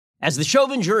As the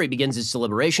Chauvin jury begins its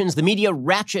deliberations, the media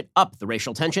ratchet up the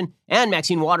racial tension, and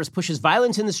Maxine Waters pushes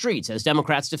violence in the streets as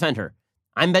Democrats defend her.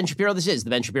 I'm Ben Shapiro. This is The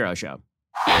Ben Shapiro Show.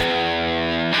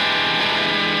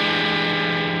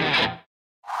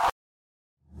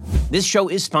 This show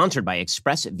is sponsored by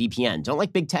ExpressVPN. Don't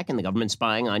like big tech and the government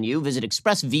spying on you? Visit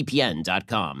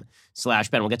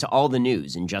expressvpn.com/Ben. We'll get to all the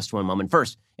news in just one moment.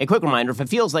 First, a quick reminder, if it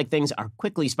feels like things are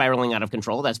quickly spiraling out of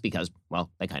control, that's because, well,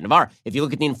 they kind of are. If you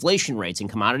look at the inflation rates in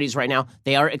commodities right now,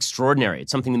 they are extraordinary.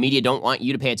 It's something the media don't want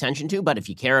you to pay attention to, but if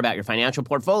you care about your financial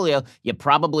portfolio, you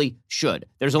probably should.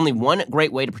 There's only one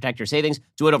great way to protect your savings.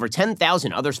 Do what over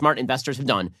 10,000 other smart investors have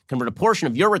done. Convert a portion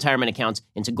of your retirement accounts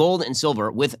into gold and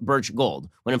silver with Birch Gold.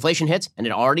 When inflation hits, and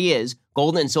it already is,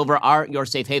 gold and silver are your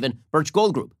safe haven. Birch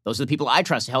Gold Group. Those are the people I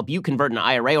trust to help you convert an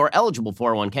IRA or eligible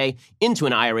 401k into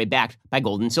an IRA backed by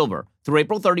gold and silver. Through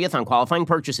April 30th on qualifying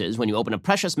purchases, when you open a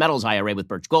precious metals IRA with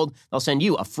Birch Gold, they'll send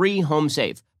you a free home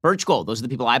safe. Birch Gold. Those are the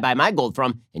people I buy my gold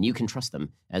from, and you can trust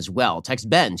them as well. Text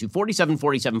BEN to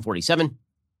 474747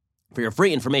 for your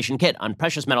free information kit on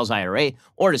Precious Metals IRA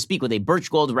or to speak with a Birch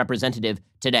Gold representative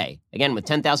today. Again, with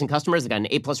 10,000 customers, they got an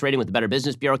A+ rating with the Better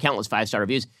Business Bureau, countless 5-star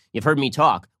reviews. You've heard me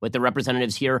talk with the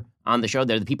representatives here on the show.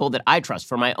 They're the people that I trust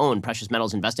for my own precious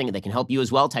metals investing, and they can help you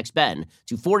as well. Text BEN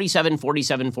to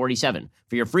 474747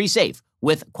 for your free safe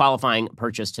with qualifying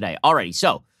purchase today. Alrighty,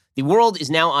 so the world is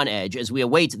now on edge as we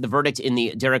await the verdict in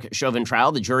the Derek Chauvin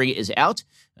trial. The jury is out.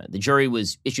 The jury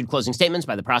was issued closing statements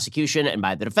by the prosecution and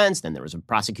by the defense. Then there was a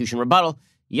prosecution rebuttal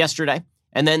yesterday.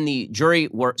 And then the jury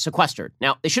were sequestered.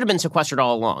 Now, they should have been sequestered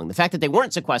all along. The fact that they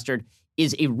weren't sequestered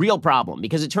is a real problem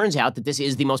because it turns out that this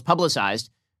is the most publicized,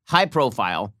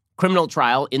 high-profile criminal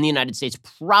trial in the United States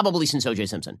probably since O.J.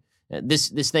 Simpson.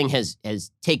 This thing has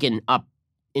taken up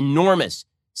enormous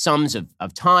sums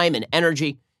of time and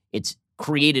energy. It's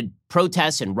created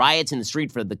protests and riots in the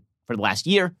street for the last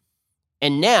year.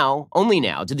 And now, only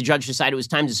now, did the judge decide it was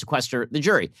time to sequester the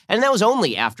jury. And that was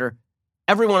only after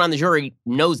everyone on the jury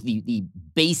knows the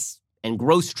base and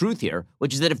gross truth here,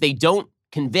 which is that if they don't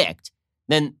convict,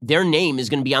 then their name is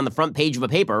going to be on the front page of a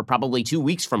paper probably 2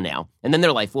 weeks from now, and then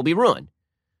their life will be ruined.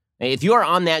 If you are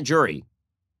on that jury,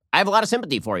 I have a lot of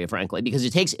sympathy for you, frankly, because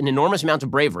it takes an enormous amount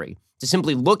of bravery to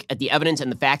simply look at the evidence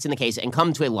and the facts in the case and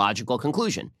come to a logical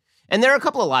conclusion. And there are a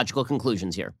couple of logical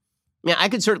conclusions here. Now, I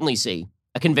could certainly see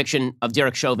a conviction of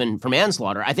Derek Chauvin for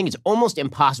manslaughter. I think it's almost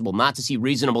impossible not to see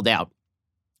reasonable doubt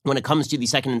when it comes to the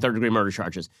second and third degree murder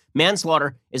charges.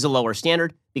 Manslaughter is a lower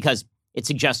standard because it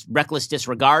suggests reckless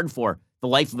disregard for the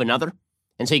life of another.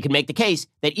 And so you can make the case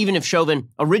that even if Chauvin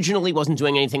originally wasn't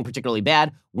doing anything particularly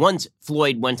bad, once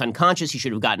Floyd went unconscious, he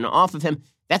should have gotten off of him.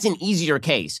 That's an easier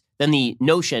case than the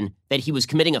notion that he was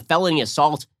committing a felony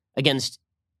assault against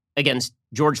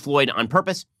George Floyd on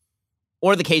purpose,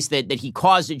 or the case that he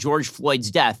caused George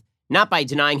Floyd's death, not by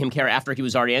denying him care after he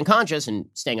was already unconscious and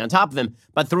staying on top of him,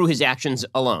 but through his actions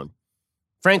alone.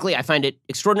 Frankly, I find it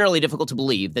extraordinarily difficult to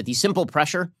believe that the simple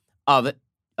pressure of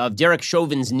Derek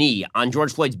Chauvin's knee on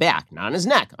George Floyd's back, not on his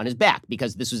neck, on his back,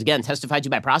 because this was again testified to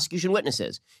by prosecution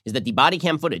witnesses, is that the body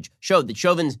cam footage showed that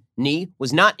Chauvin's knee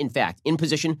was not, in fact, in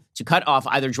position to cut off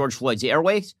either George Floyd's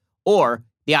airways or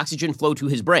the oxygen flow to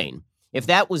his brain. If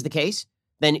that was the case,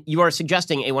 then you are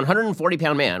suggesting a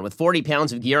 140-pound man with 40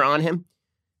 pounds of gear on him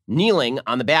kneeling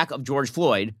on the back of George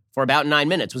Floyd for about 9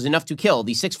 minutes was enough to kill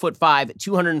the 6'5",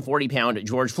 240-pound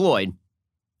George Floyd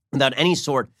without any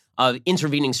sort of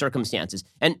intervening circumstances.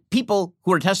 And people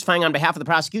who are testifying on behalf of the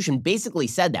prosecution basically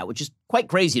said that, which is quite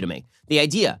crazy to me. The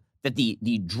idea that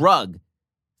the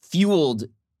drug-fueled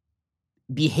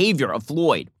behavior of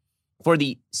Floyd for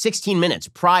the 16 minutes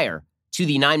prior to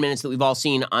the 9 minutes that we've all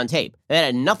seen on tape, that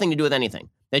had nothing to do with anything.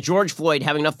 That George Floyd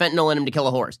having enough fentanyl in him to kill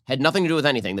a horse had nothing to do with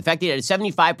anything. The fact that he had a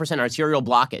 75% arterial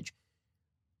blockage,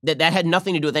 that had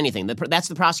nothing to do with anything. That's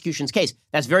the prosecution's case.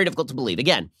 That's very difficult to believe.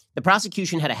 Again, the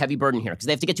prosecution had a heavy burden here because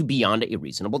they have to get to beyond a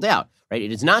reasonable doubt, right?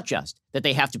 It is not just that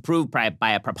they have to prove by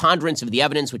a preponderance of the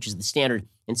evidence, which is the standard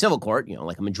in civil court,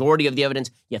 like a majority of the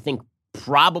evidence, you think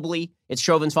probably it's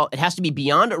Chauvin's fault. It has to be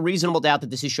beyond a reasonable doubt that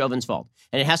this is Chauvin's fault.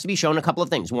 And it has to be shown a couple of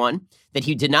things. One, that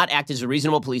he did not act as a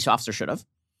reasonable police officer should have.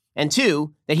 And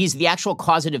two, that he's the actual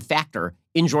causative factor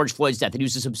in George Floyd's death, that he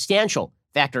was a substantial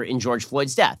factor in George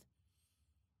Floyd's death.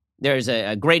 There's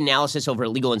a great analysis over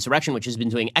at Legal Insurrection, which has been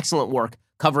doing excellent work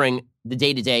covering the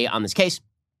day-to-day on this case.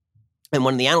 And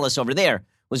one of the analysts over there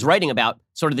was writing about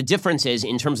sort of the differences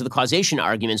in terms of the causation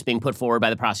arguments being put forward by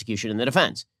the prosecution and the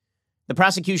defense. The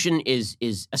prosecution is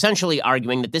essentially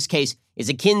arguing that this case is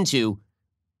akin to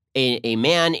a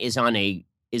man is on a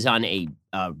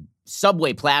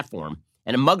subway platform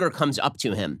and a mugger comes up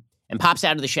to him and pops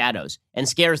out of the shadows and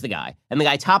scares the guy, and the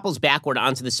guy topples backward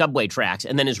onto the subway tracks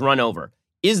and then is run over.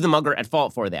 Is the mugger at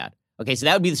fault for that? Okay, so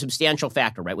that would be the substantial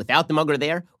factor, right? Without the mugger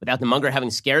there, without the mugger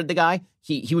having scared the guy,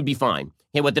 he would be fine.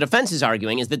 Okay, what the defense is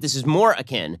arguing is that this is more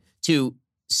akin to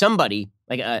somebody,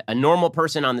 like a normal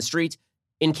person on the street,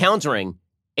 encountering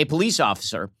a police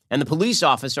officer, and the police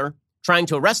officer trying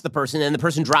to arrest the person, and the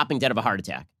person dropping dead of a heart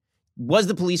attack. Was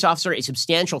the police officer a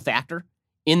substantial factor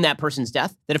in that person's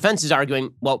death? The defense is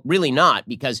arguing, well, really not,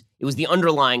 because it was the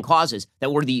underlying causes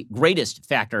that were the greatest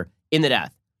factor in the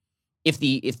death. If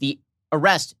the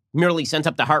arrest merely sent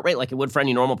up the heart rate like it would for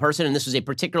any normal person, and this was a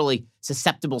particularly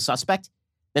susceptible suspect,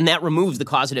 then that removes the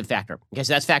causative factor. Okay,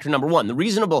 so that's factor number one. The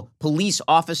reasonable police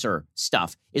officer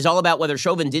stuff is all about whether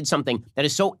Chauvin did something that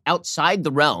is so outside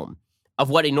the realm of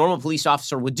what a normal police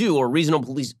officer would do, or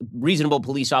reasonable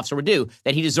police officer would do,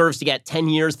 that he deserves to get 10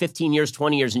 years, 15 years,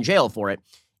 20 years in jail for it.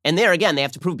 And there, again, they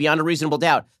have to prove beyond a reasonable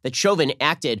doubt that Chauvin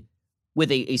acted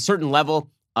with a certain level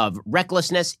of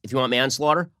recklessness, if you want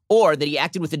manslaughter, or that he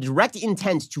acted with a direct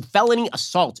intent to felony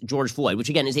assault George Floyd, which,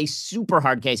 again, is a super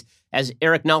hard case. As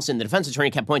Eric Nelson, the defense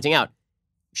attorney, kept pointing out,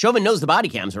 Chauvin knows the body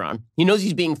cams are on. He knows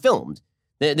he's being filmed.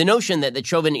 The notion that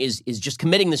Chauvin is just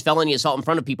committing this felony assault in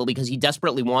front of people because he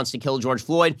desperately wants to kill George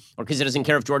Floyd or because he doesn't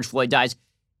care if George Floyd dies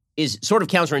is sort of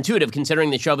counterintuitive, considering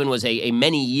that Chauvin was a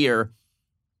many-year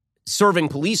serving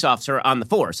police officer on the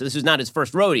force. So this was not his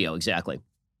first rodeo, exactly.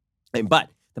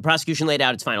 But the prosecution laid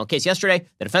out its final case yesterday.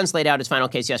 The defense laid out its final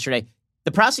case yesterday.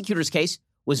 The prosecutor's case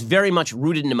was very much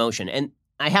rooted in emotion. And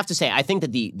I have to say, I think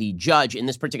that the judge in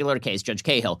this particular case, Judge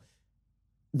Cahill,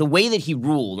 the way that he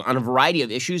ruled on a variety of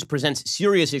issues presents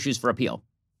serious issues for appeal.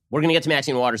 We're going to get to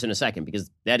Maxine Waters in a second because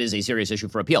that is a serious issue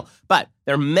for appeal. But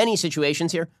there are many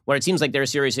situations here where it seems like there are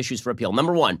serious issues for appeal.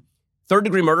 Number one,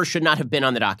 third-degree murder should not have been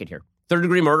on the docket here.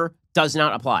 Third-degree murder does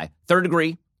not apply.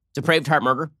 Third-degree depraved heart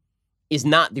murder is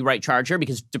not the right charge here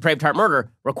because depraved heart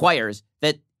murder requires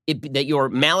that your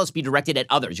malice be directed at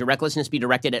others, your recklessness be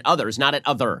directed at others, not at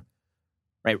other.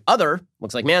 Right? Other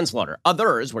looks like manslaughter.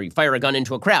 Others, where you fire a gun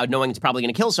into a crowd knowing it's probably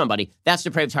going to kill somebody, that's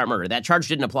depraved heart murder. That charge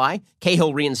didn't apply.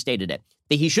 Cahill reinstated it.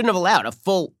 That he shouldn't have allowed a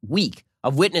full week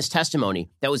of witness testimony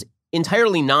that was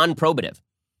entirely non-probative.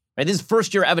 Right? This is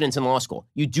first-year evidence in law school.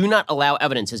 You do not allow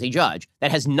evidence as a judge that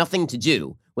has nothing to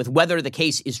do with whether the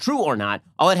case is true or not.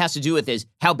 All it has to do with is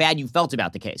how bad you felt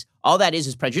about the case. All that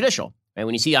is prejudicial. Right?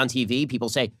 When you see on TV, people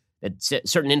say that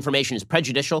certain information is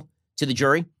prejudicial to the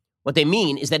jury. What they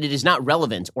mean is that it is not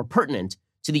relevant or pertinent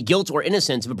to the guilt or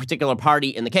innocence of a particular party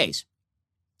in the case.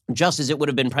 Just as it would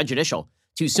have been prejudicial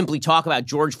to simply talk about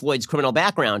George Floyd's criminal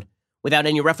background without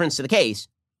any reference to the case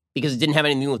because it didn't have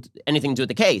anything to do with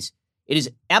the case. It is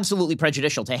absolutely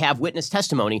prejudicial to have witness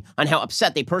testimony on how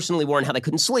upset they personally were and how they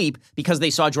couldn't sleep because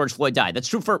they saw George Floyd die. That's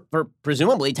true for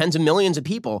presumably tens of millions of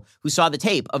people who saw the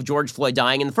tape of George Floyd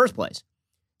dying in the first place.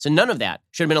 So none of that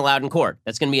should have been allowed in court.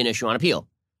 That's going to be an issue on appeal.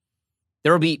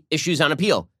 There will be issues on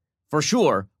appeal, for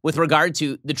sure, with regard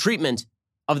to the treatment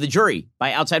of the jury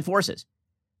by outside forces.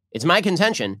 It's my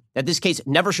contention that this case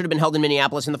never should have been held in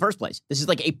Minneapolis in the first place. This is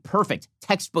like a perfect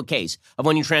textbook case of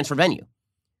when you transfer venue.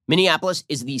 Minneapolis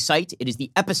is the site, it is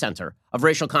the epicenter of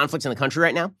racial conflicts in the country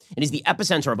right now. It is the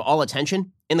epicenter of all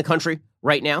attention in the country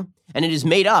right now. And it is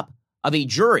made up of a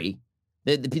jury.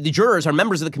 The jurors are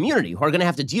members of the community who are going to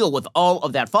have to deal with all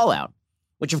of that fallout,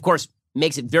 which, of course,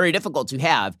 makes it very difficult to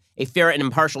have a fair and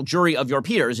impartial jury of your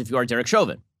peers if you are Derek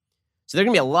Chauvin. So there are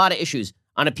going to be a lot of issues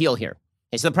on appeal here.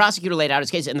 Okay, so the prosecutor laid out his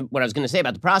case, and what I was going to say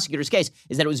about the prosecutor's case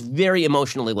is that it was very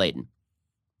emotionally laden.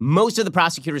 Most of the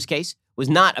prosecutor's case was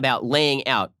not about laying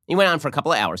out, he went on for a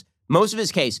couple of hours, most of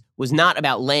his case was not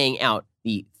about laying out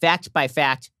the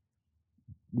fact-by-fact,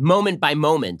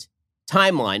 moment-by-moment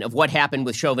timeline of what happened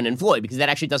with Chauvin and Floyd, because that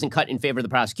actually doesn't cut in favor of the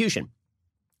prosecution.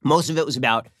 Most of it was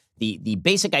about the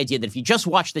basic idea that if you just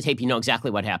watch the tape, you know exactly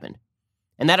what happened.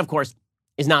 And that, of course,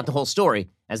 is not the whole story,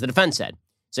 as the defense said.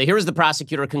 So here is the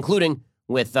prosecutor concluding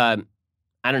with,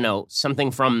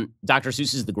 something from Dr.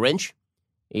 Seuss's The Grinch.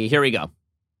 Here we go.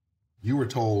 You were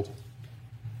told,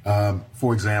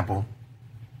 for example,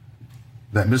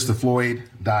 that Mr. Floyd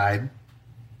died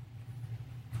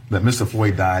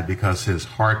because his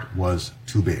heart was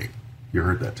too big. You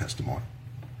heard that testimony.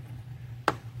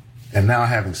 And now,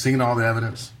 having seen all the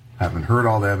evidence, having heard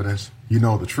all the evidence, you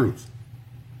know the truth.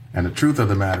 And the truth of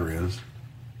the matter is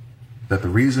that the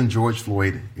reason George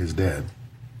Floyd is dead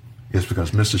is because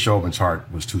Mr. Chauvin's heart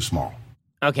was too small.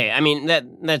 Okay, I mean,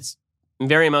 that's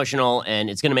very emotional, and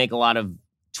it's going to make a lot of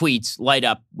tweets light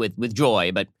up with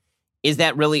joy, but is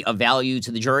that really of value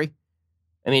to the jury?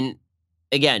 I mean,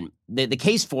 again, the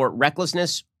case for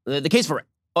recklessness, the case for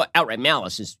outright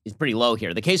malice is pretty low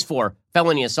here. The case for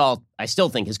felony assault, I still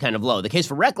think, is kind of low. The case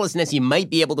for recklessness, you might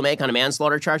be able to make on a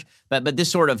manslaughter charge, but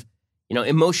this sort of,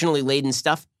 emotionally laden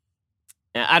stuff,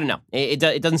 I don't know. It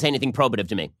doesn't say anything probative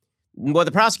to me. What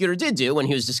the prosecutor did do when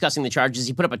he was discussing the charges,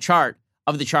 he put up a chart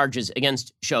of the charges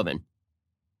against Chauvin,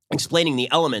 explaining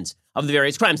the elements of the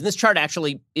various crimes. And this chart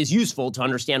actually is useful to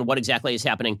understand what exactly is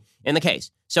happening in the case.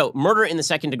 So murder in the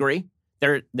second degree,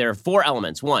 there are 4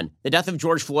 elements. 1, the death of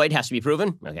George Floyd has to be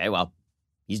proven. Okay, well,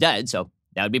 he's dead, so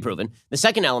that would be proven. The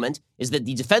second element is that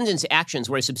the defendant's actions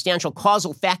were a substantial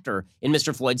causal factor in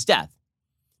Mr. Floyd's death.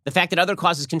 The fact that other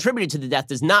causes contributed to the death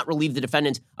does not relieve the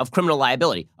defendant of criminal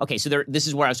liability. Okay, so this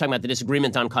is where I was talking about the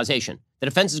disagreement on causation. The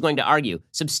defense is going to argue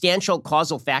substantial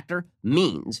causal factor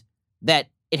means that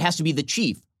it has to be the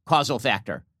chief causal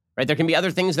factor, right? There can be other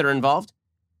things that are involved,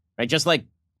 right? Just like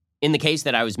in the case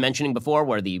that I was mentioning before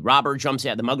where the mugger jumps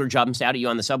out at you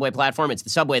on the subway platform. It's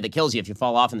the subway that kills you if you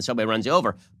fall off and the subway runs you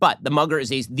over. But the mugger is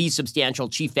the substantial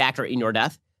chief factor in your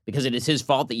death because it is his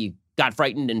fault that you got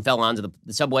frightened and fell onto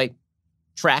the subway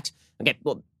tracks. Okay,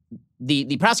 well,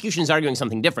 the prosecution is arguing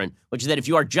something different, which is that if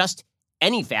you are just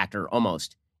any factor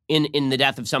almost in the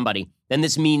death of somebody, then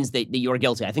this means that you're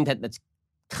guilty. I think that's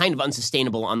kind of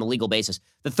unsustainable on the legal basis.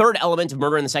 The third element of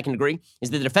murder in the second degree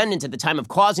is that the defendant at the time of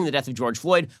causing the death of George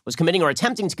Floyd was committing or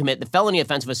attempting to commit the felony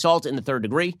offense of assault in the third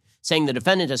degree, saying the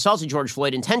defendant assaulted George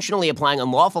Floyd, intentionally applying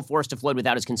unlawful force to Floyd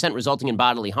without his consent, resulting in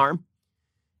bodily harm,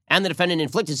 and the defendant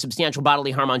inflicted substantial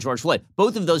bodily harm on George Floyd.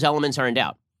 Both of those elements are in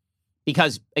doubt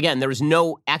because, again, there was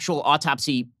no actual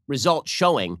autopsy result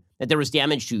showing that there was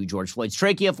damage to George Floyd's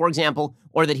trachea, for example,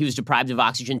 or that he was deprived of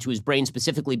oxygen to his brain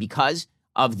specifically because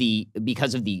of the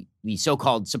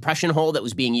so-called suppression hold that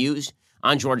was being used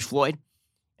on George Floyd.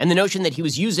 And the notion that he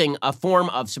was using a form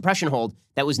of suppression hold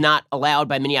that was not allowed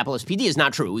by Minneapolis PD is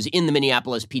not true. It was in the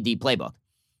Minneapolis PD playbook.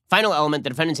 Final element,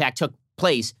 the Defendant's Act took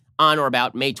place on or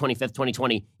about May 25th,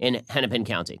 2020 in Hennepin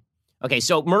County. Okay,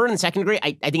 so murder in the second degree,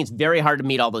 I think it's very hard to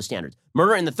meet all those standards.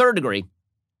 Murder in the third degree,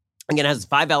 again, has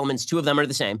 5 elements. 2 of them are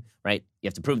the same, right? You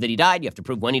have to prove that he died. You have to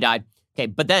prove when he died. Okay,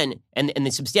 but then, and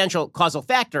the substantial causal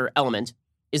factor element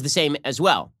is the same as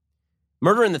well.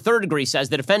 Murder in the third degree says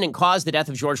the defendant caused the death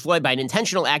of George Floyd by an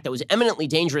intentional act that was eminently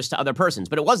dangerous to other persons,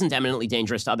 but it wasn't eminently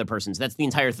dangerous to other persons. That's the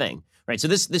entire thing, right? So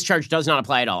this charge does not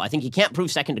apply at all. I think he can't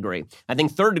prove second degree. I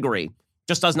think third degree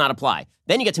just does not apply.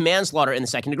 Then you get to manslaughter in the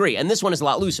second degree, and this one is a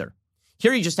lot looser.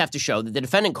 Here you just have to show that the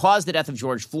defendant caused the death of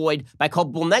George Floyd by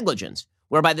culpable negligence,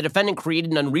 whereby the defendant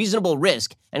created an unreasonable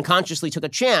risk and consciously took a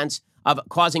chance of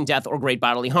causing death or great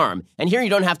bodily harm. And here you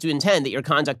don't have to intend that your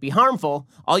conduct be harmful.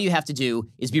 All you have to do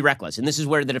is be reckless. And this is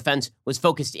where the defense was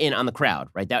focused in on the crowd,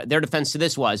 right? Their defense to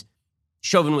this was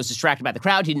Chauvin was distracted by the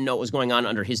crowd. He didn't know what was going on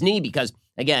under his knee because,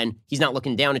 again, he's not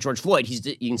looking down at George Floyd. You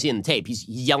can see in the tape. He's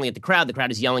yelling at the crowd. The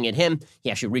crowd is yelling at him. He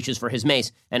actually reaches for his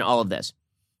mace and all of this.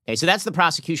 Okay, so that's the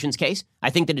prosecution's case. I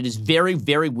think that it is very,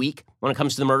 very weak when it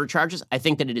comes to the murder charges. I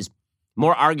think that it is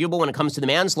more arguable when it comes to the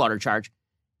manslaughter charge.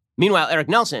 Meanwhile, Eric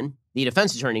Nelson, the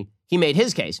defense attorney, he made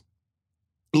his case.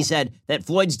 He said that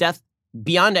Floyd's death,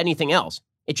 beyond anything else,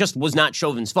 it just was not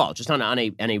Chauvin's fault. Just on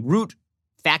a root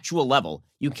factual level,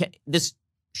 this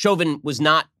Chauvin was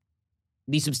not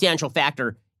the substantial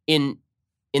factor in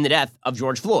the death of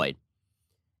George Floyd.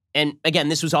 And again,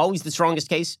 this was always the strongest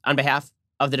case on behalf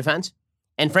of the defense.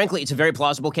 And frankly, it's a very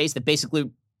plausible case that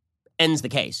basically ends the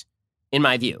case, in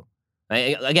my view.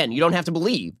 Again, you don't have to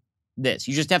believe this.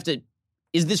 You just have to,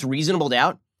 is this reasonable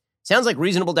doubt? Sounds like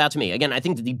reasonable doubt to me. Again, I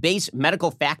think that the base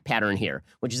medical fact pattern here,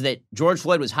 which is that George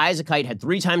Floyd was high as a kite, had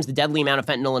 3 times the deadly amount of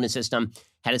fentanyl in his system,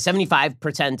 had a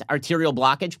 75% arterial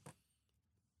blockage.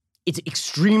 It's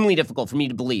extremely difficult for me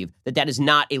to believe that that is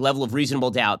not a level of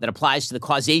reasonable doubt that applies to the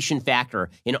causation factor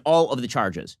in all of the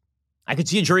charges. I could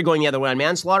see a jury going the other way on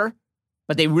manslaughter,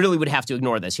 but they really would have to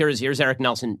ignore this. Here's Eric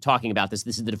Nelson talking about this.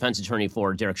 This is the defense attorney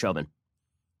for Derek Chauvin.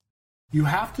 You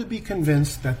have to be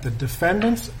convinced that the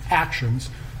defendant's actions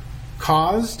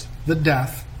caused the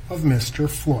death of Mr.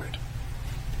 Floyd.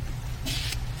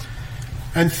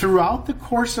 And throughout the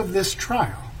course of this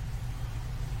trial,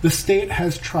 the state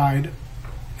has tried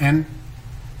and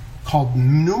called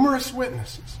numerous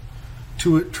witnesses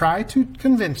to try to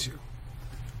convince you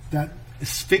that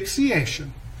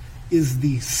asphyxiation is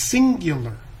the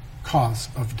singular cause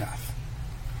of death.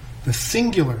 The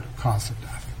singular cause of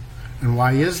death. And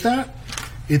why is that?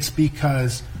 It's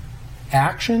because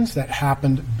actions that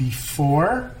happened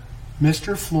before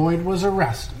Mr. Floyd was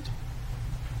arrested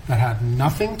that had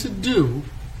nothing to do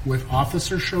with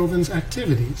Officer Chauvin's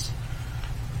activities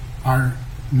are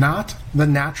not the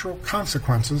natural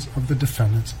consequences of the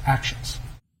defendant's actions.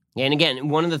 And again,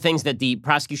 one of the things that the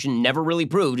prosecution never really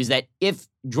proved is that if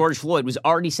George Floyd was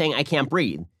already saying, I can't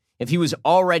breathe, if he was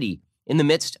already in the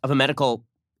midst of a medical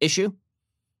issue,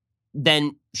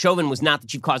 then Chauvin was not the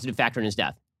chief causative factor in his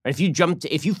death. If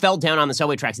you fell down on the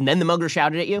subway tracks and then the mugger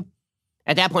shouted at you,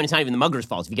 at that point, it's not even the mugger's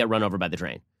fault if you get run over by the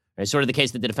train. Right? Sort of the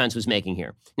case that the defense was making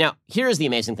here. Now, here's the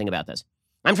amazing thing about this.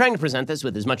 I'm trying to present this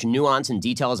with as much nuance and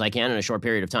detail as I can in a short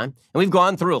period of time. And we've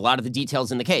gone through a lot of the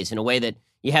details in the case in a way that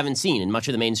you haven't seen in much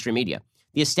of the mainstream media.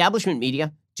 The establishment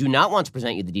media do not want to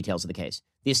present you the details of the case.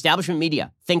 The establishment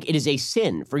media think it is a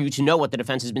sin for you to know what the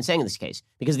defense has been saying in this case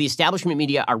because the establishment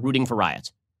media are rooting for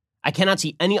riots. I cannot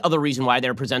see any other reason why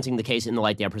they're presenting the case in the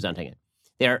light they are presenting it.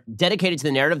 They're dedicated to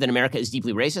the narrative that America is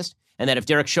deeply racist and that if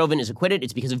Derek Chauvin is acquitted,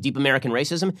 it's because of deep American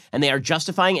racism, and they are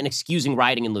justifying and excusing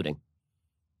rioting and looting.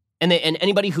 And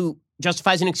anybody who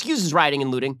justifies and excuses rioting and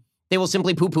looting, they will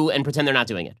simply poo-poo and pretend they're not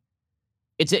doing it.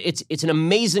 It's an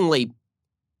amazingly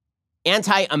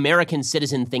anti-American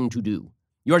citizen thing to do.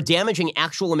 You're damaging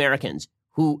actual Americans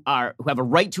who have a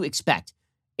right to expect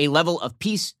a level of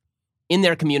peace in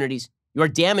their communities. You're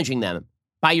damaging them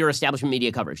by your establishment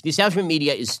media coverage. The establishment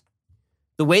media is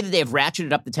the way that they have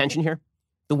ratcheted up the tension here,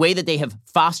 the way that they have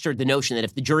fostered the notion that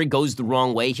if the jury goes the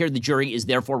wrong way here, the jury is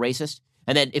therefore racist,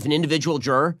 and that if an individual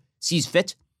juror sees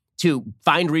fit to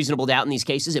find reasonable doubt in these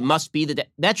cases, it must be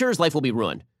that juror's life will be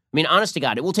ruined. I mean, honest to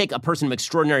God, it will take a person of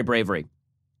extraordinary bravery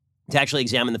to actually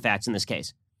examine the facts in this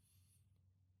case,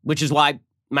 which is why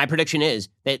my prediction is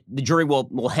that the jury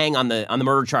will hang on the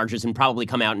murder charges and probably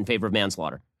come out in favor of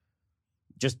manslaughter.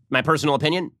 Just my personal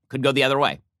opinion, could go the other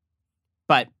way.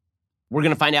 But we're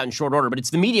going to find out in short order. But it's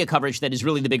the media coverage that is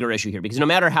really the bigger issue here, because no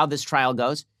matter how this trial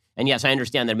goes, and yes, I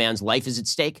understand that a man's life is at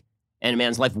stake, and a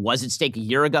man's life was at stake a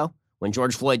year ago when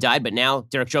George Floyd died, but now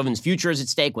Derek Chauvin's future is at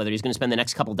stake, whether he's going to spend the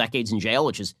next couple decades in jail,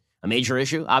 which is a major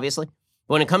issue, obviously.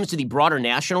 But when it comes to the broader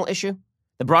national issue,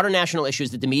 the broader national issue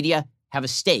is that the media have a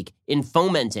stake in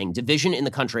fomenting division in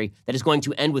the country that is going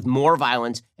to end with more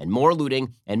violence and more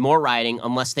looting and more rioting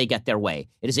unless they get their way.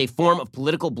 It is a form of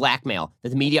political blackmail that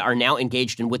the media are now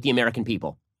engaged in with the American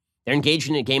people. They're engaged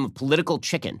in a game of political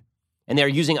chicken, and they're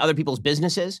using other people's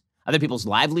businesses, other people's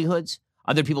livelihoods,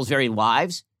 other people's very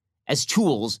lives as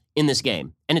tools in this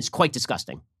game. And it's quite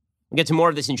disgusting. We'll get to more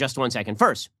of this in just 1 second.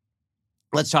 First,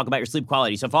 let's talk about your sleep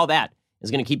quality. So if all that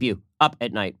is going to keep you up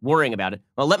at night worrying about it,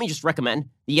 well, let me just recommend that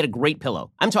you get a great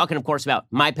pillow. I'm talking, of course, about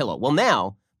MyPillow. Well,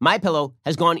 now MyPillow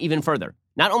has gone even further.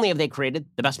 Not only have they created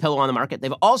the best pillow on the market,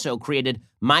 they've also created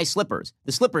My Slippers.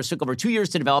 The slippers took over 2 years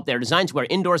to develop. They're designed to wear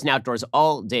indoors and outdoors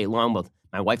all day long. Both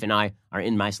my wife and I are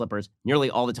in My Slippers nearly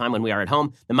all the time when we are at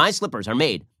home. The My Slippers are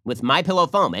made with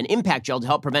MyPillow foam and impact gel to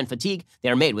help prevent fatigue. They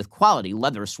are made with quality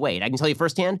leather suede. I can tell you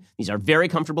firsthand, these are very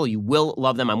comfortable. You will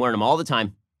love them. I'm wearing them all the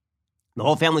time. The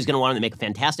whole family's going to want them to make a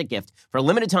fantastic gift. For a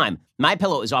limited time,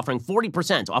 MyPillow is offering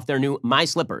 40% off their new My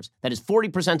Slippers. That is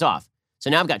 40% off. So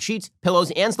now I've got sheets,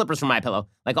 pillows, and slippers from MyPillow.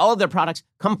 Like all of their products,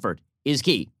 comfort is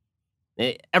key.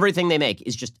 Everything they make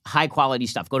is just high-quality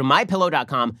stuff. Go to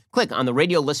MyPillow.com, click on the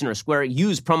radio listener square,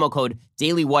 use promo code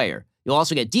DailyWire. You'll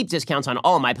also get deep discounts on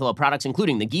all MyPillow products,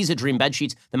 including the Giza Dream bed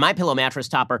sheets, the MyPillow mattress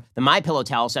topper, the MyPillow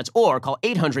towel sets, or call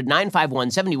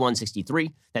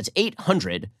 800-951-7163. That's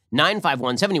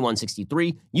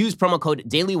 800-951-7163. Use promo code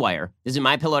DailyWire. Visit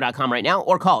MyPillow.com right now,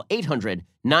 or call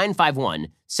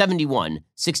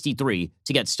 800-951-7163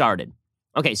 to get started.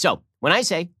 Okay, so when I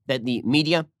say that the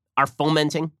media are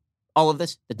fomenting all of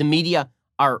this, that the media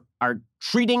are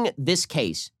treating this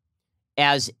case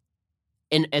as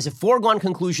a foregone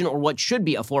conclusion, or what should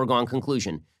be a foregone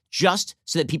conclusion, just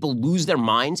so that people lose their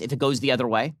minds if it goes the other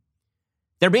way,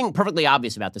 they're being perfectly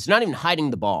obvious about this. They're not even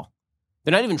hiding the ball.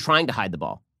 They're not even trying to hide the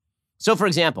ball. So, for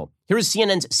example, here is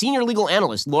CNN's senior legal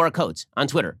analyst, Laura Coates, on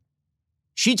Twitter.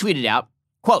 She tweeted out,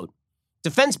 quote,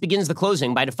 "Defense begins the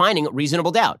closing by defining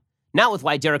reasonable doubt, not with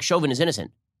why Derek Chauvin is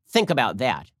innocent. Think about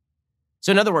that."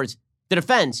 So, in other words, the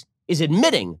defense is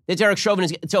admitting that Derek Chauvin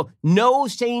is, so no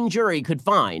sane jury could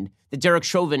find that Derek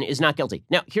Chauvin is not guilty.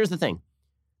 Now, here's the thing.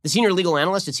 The senior legal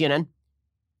analyst at CNN,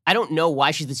 I don't know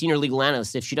why she's the senior legal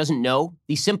analyst if she doesn't know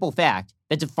the simple fact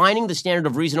that defining the standard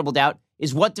of reasonable doubt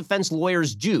is what defense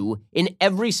lawyers do in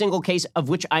every single case of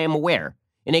which I am aware.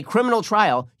 In a criminal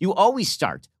trial, you always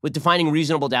start with defining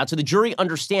reasonable doubt so the jury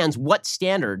understands what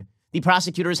standard the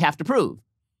prosecutors have to prove.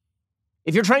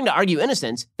 If you're trying to argue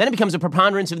innocence, then it becomes a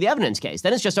preponderance of the evidence case.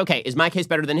 Then it's just, okay, is my case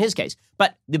better than his case?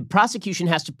 But the prosecution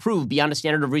has to prove beyond a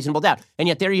standard of reasonable doubt. And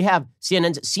yet there you have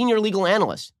CNN's senior legal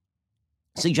analyst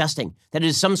suggesting that it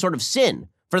is some sort of sin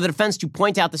for the defense to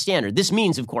point out the standard. This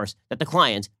means, of course, that the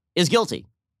client is guilty.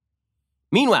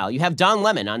 Meanwhile, you have Don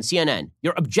Lemon on CNN,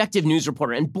 your objective news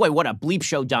reporter. And boy, what a bleep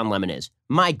show Don Lemon is.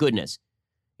 My goodness.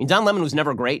 I mean, Don Lemon was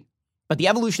never great, but the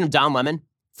evolution of Don Lemon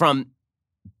from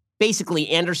basically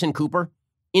Anderson Cooper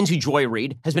into Joy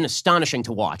Reid has been astonishing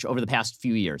to watch over the past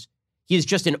few years. He is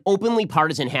just an openly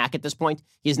partisan hack at this point.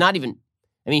 He is not even,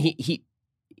 I mean,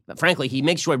 frankly, he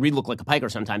makes Joy Reid look like a piker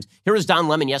sometimes. Here was Don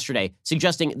Lemon yesterday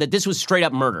suggesting that this was straight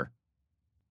up murder.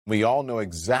 We all know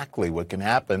exactly what can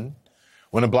happen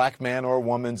when a black man or a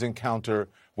woman's encounter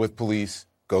with police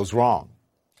goes wrong.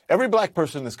 Every black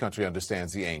person in this country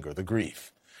understands the anger, the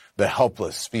grief, the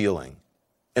helpless feeling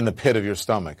in the pit of your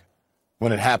stomach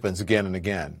when it happens again and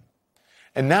again.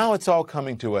 And now it's all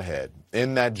coming to a head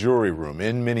in that jury room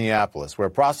in Minneapolis, where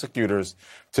prosecutors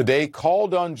today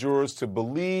called on jurors to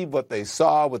believe what they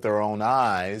saw with their own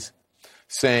eyes,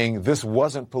 saying this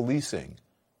wasn't policing,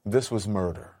 this was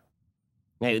murder.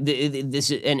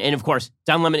 And of course,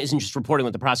 Don Lemon isn't just reporting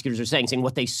what the prosecutors are saying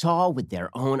what they saw with their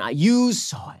own eyes. You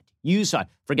saw it. You saw it.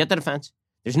 Forget the defense.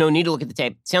 There's no need to look at the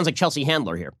tape. Sounds like Chelsea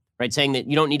Handler here, right? Saying that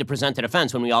you don't need to present the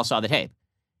defense when we all saw the tape,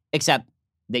 except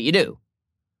that you do.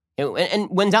 And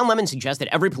when Don Lemon suggests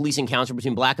that every police encounter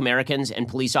between black Americans and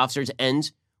police officers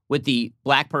ends with the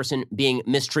black person being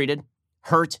mistreated,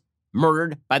 hurt,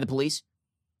 murdered by the police,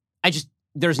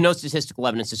 there's no statistical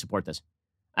evidence to support this.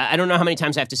 I don't know how many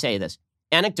times I have to say this.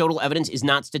 Anecdotal evidence is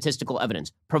not statistical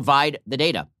evidence. Provide the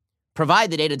data. Provide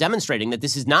the data demonstrating that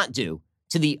this is not due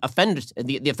to the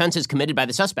offenses committed by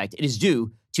the suspect. It is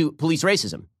due to police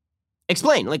racism.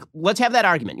 Explain. Let's have that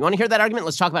argument. You want to hear that argument?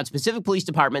 Let's talk about specific police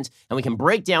departments, and we can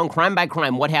break down crime by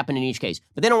crime what happened in each case.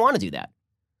 But they don't want to do that.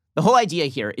 The whole idea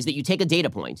here is that you take a data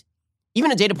point, even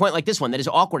a data point like this one that is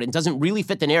awkward and doesn't really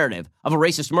fit the narrative of a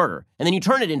racist murder, and then you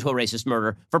turn it into a racist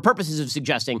murder for purposes of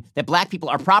suggesting that black people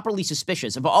are properly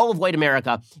suspicious of all of white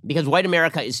America because white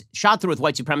America is shot through with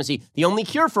white supremacy, the only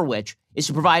cure for which is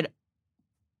to provide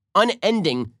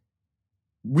unending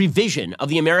revision of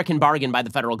the American bargain by the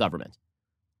federal government.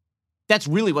 That's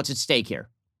really what's at stake here.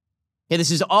 Okay,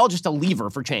 this is all just a lever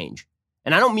for change.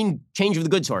 And I don't mean change of the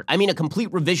good sort. I mean a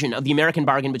complete revision of the American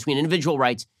bargain between individual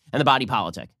rights and the body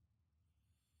politic.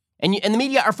 And the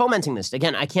media are fomenting this.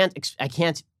 Again, I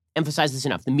can't emphasize this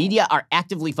enough. The media are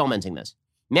actively fomenting this.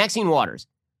 Maxine Waters,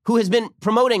 who has been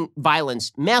promoting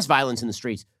violence, mass violence in the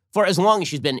streets for as long as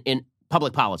she's been in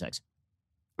public politics,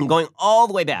 and going all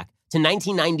the way back to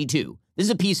 1992. This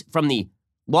is a piece from the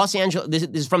this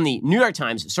is from the New York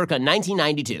Times circa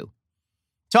 1992,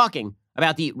 talking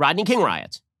about the Rodney King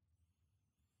riots.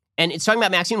 And it's talking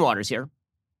about Maxine Waters here. It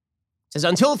says,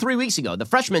 until 3 weeks ago, the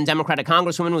freshman Democratic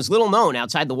Congresswoman was little known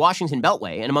outside the Washington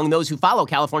Beltway and among those who follow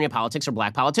California politics are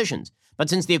black politicians. But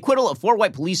since the acquittal of 4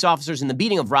 white police officers in the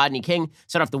beating of Rodney King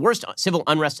set off the worst civil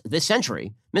unrest this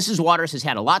century, Mrs. Waters has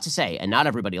had a lot to say, and not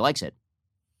everybody likes it.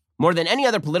 More than any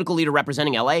other political leader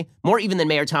representing LA, more even than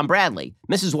Mayor Tom Bradley,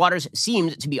 Mrs. Waters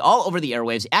seemed to be all over the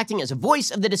airwaves, acting as a voice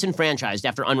of the disenfranchised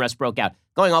after unrest broke out.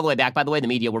 Going all the way back, by the way, the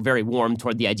media were very warm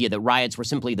toward the idea that riots were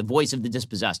simply the voice of the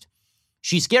dispossessed.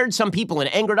 She scared some people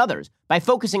and angered others by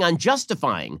focusing on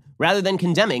justifying rather than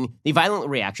condemning the violent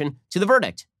reaction to the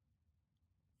verdict.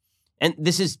 And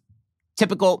this is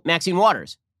typical Maxine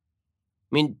Waters.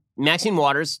 I mean, Maxine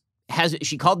Waters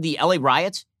she called the LA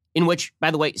riots, in which,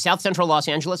 by the way, South Central Los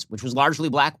Angeles, which was largely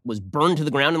black, was burned to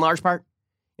the ground in large part,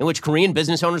 in which Korean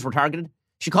business owners were targeted.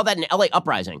 She called that an LA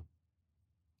uprising.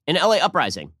 An LA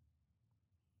uprising.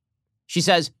 She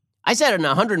says, I said in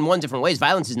 101 different ways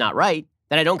violence is not right,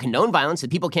 that I don't condone violence,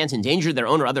 that people can't endanger their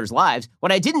own or others' lives.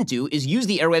 What I didn't do is use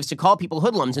the airwaves to call people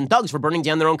hoodlums and thugs for burning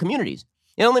down their own communities.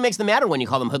 It only makes them madder when you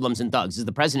call them hoodlums and thugs, as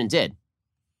the president did.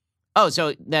 Oh,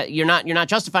 so that you're not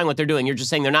justifying what they're doing. You're just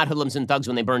saying they're not hoodlums and thugs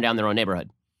when they burn down their own neighborhood.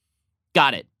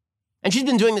 Got it. And she's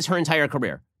been doing this her entire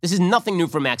career. This is nothing new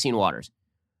from Maxine Waters.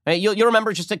 Right? You'll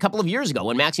remember just a couple of years ago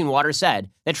when Maxine Waters said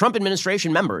that Trump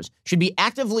administration members should be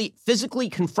actively, physically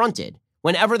confronted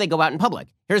whenever they go out in public.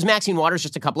 Here's Maxine Waters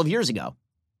just a couple of years ago.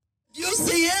 You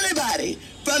see anybody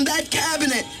from that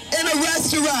cabinet in a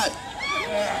restaurant,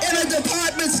 in a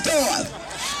department store,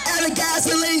 at a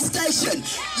gasoline station,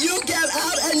 you get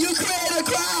out and you create a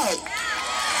crowd.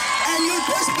 And you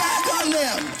push back on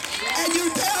them. And you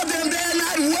tell them they're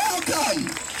not welcome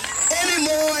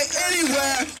anymore,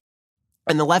 anywhere.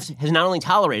 And the left has not only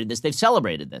tolerated this, they've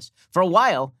celebrated this. For a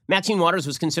while, Maxine Waters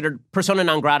was considered persona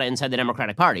non grata inside the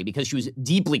Democratic Party because she was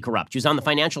deeply corrupt. She was on the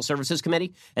Financial Services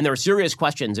Committee, and there were serious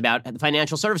questions about the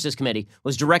Financial Services Committee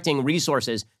was directing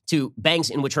resources to banks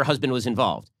in which her husband was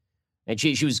involved. And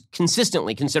she was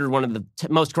consistently considered one of the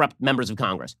most corrupt members of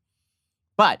Congress.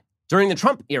 But during the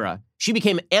Trump era, she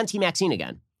became anti-Maxine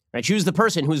again. Right? She was the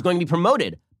person who was going to be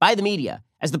promoted by the media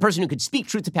as the person who could speak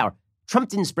truth to power. Trump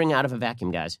didn't spring out of a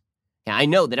vacuum, guys. Now, I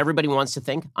know that everybody wants to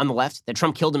think on the left that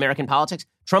Trump killed American politics.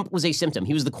 Trump was a symptom.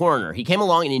 He was the coroner. He came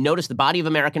along and he noticed the body of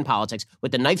American politics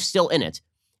with the knife still in it.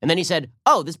 And then he said,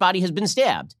 oh, this body has been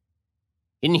stabbed.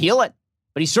 He didn't heal it,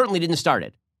 but he certainly didn't start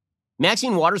it.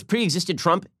 Maxine Waters pre-existed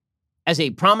Trump as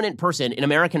a prominent person in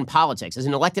American politics, as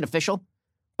an elected official,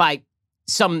 by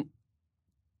some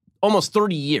almost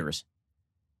 30 years.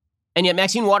 And yet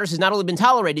Maxine Waters has not only been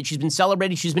tolerated, she's been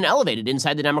celebrated, she's been elevated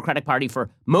inside the Democratic Party for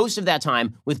most of that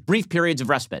time with brief periods of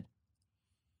respite.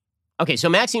 Okay, so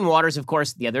Maxine Waters, of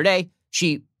course, the other day,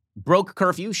 she broke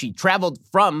curfew. She traveled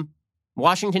from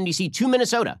Washington, D.C. to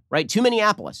Minnesota, right, to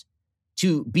Minneapolis,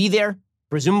 to be there,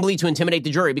 presumably to intimidate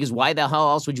the jury, because why the hell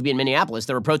else would you be in Minneapolis?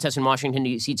 There were protests in Washington,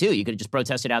 D.C. too. You could have just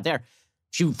protested out there.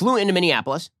 She flew into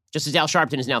Minneapolis, just as Al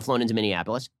Sharpton has now flown into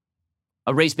Minneapolis,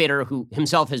 a race baiter who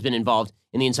himself has been involved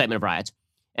in the incitement of riots.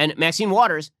 And Maxine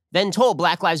Waters then told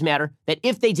Black Lives Matter that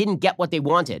if they didn't get what they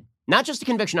wanted, not just a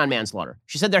conviction on manslaughter,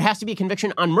 she said there has to be a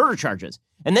conviction on murder charges.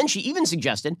 And then she even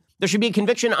suggested there should be a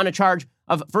conviction on a charge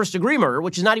of first-degree murder,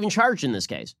 which is not even charged in this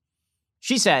case.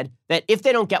 She said that if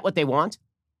they don't get what they want,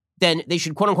 then they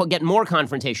should, quote-unquote, get more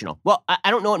confrontational. Well, I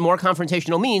don't know what more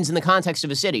confrontational means in the context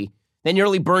of a city that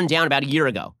nearly burned down about a year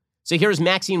ago. So here's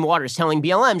Maxine Waters telling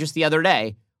BLM just the other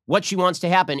day what she wants to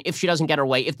happen if she doesn't get her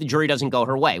way, if the jury doesn't go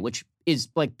her way, which is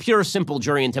like pure, simple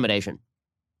jury intimidation.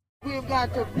 We've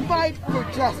got to fight for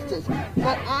justice,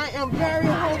 but I am very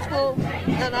hopeful,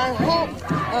 and I hope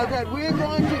that we're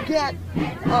going to get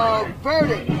a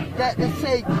verdict that will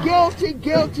say guilty,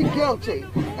 guilty, guilty.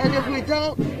 And if we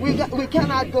don't, we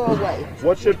cannot go away.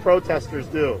 What should protesters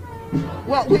do?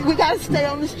 Well, we got to stay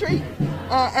on the street,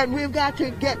 and we've got to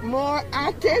get more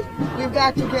active. We've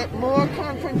got to get more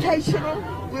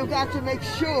confrontational. We've got to make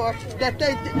sure that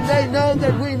they know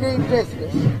that we mean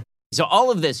business. So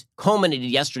all of this culminated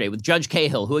yesterday with Judge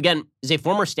Cahill, who, again, is a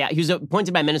former staff. He was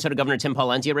appointed by Minnesota Governor Tim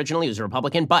Pawlenty originally. He was a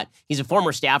Republican, but he's a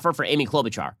former staffer for Amy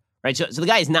Klobuchar, right? So the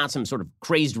guy is not some sort of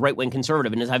crazed right-wing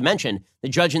conservative. And as I've mentioned, the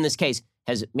judge in this case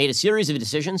has made a series of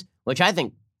decisions, which I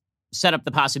think set up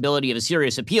the possibility of a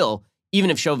serious appeal, even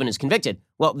if Chauvin is convicted.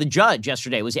 Well, the judge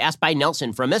yesterday was asked by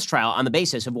Nelson for a mistrial on the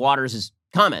basis of Waters'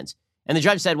 comments. And the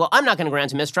judge said, well, I'm not going to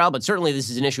grant a mistrial, but certainly this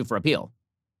is an issue for appeal.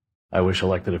 I wish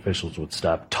elected officials would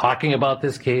stop talking about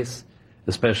this case,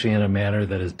 especially in a manner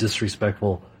that is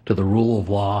disrespectful to the rule of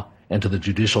law and to the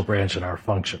judicial branch and our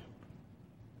function.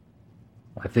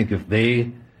 I think if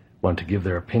they want to give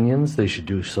their opinions, they should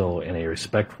do so in a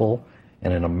respectful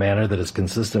and in a manner that is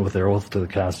consistent with their oath to the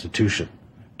Constitution,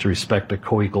 to respect a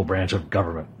co-equal branch of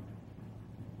government.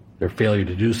 Their failure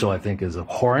to do so, I think, is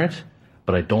abhorrent,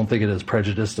 but I don't think it has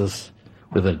prejudiced us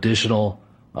with additional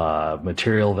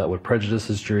material that would prejudice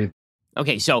this jury.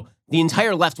 Okay, so the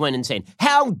entire left went insane.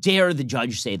 How dare the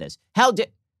judge say this? How dare...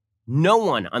 No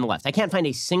one on the left. I can't find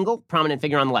a single prominent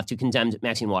figure on the left who condemned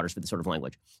Maxine Waters for this sort of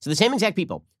language. So the same exact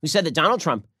people who said that Donald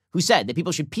Trump, who said that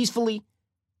people should peacefully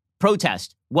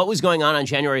protest what was going on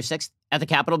January 6th at the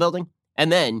Capitol building,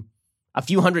 and then a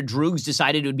few hundred droogs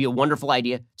decided it would be a wonderful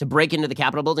idea to break into the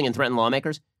Capitol building and threaten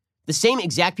lawmakers. The same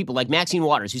exact people like Maxine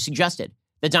Waters, who suggested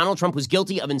that Donald Trump was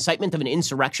guilty of incitement of an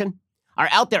insurrection, are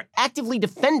out there actively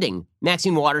defending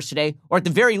Maxine Waters today, or at the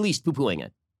very least poo-pooing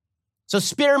it. So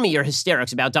spare me your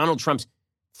hysterics about Donald Trump's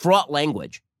fraught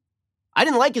language. I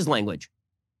didn't like his language,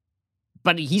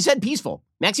 but he said peaceful.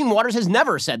 Maxine Waters has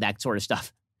never said that sort of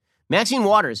stuff. Maxine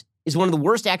Waters is one of the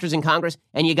worst actors in Congress,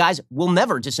 and you guys will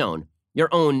never disown your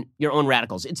own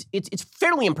radicals. It's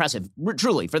fairly impressive,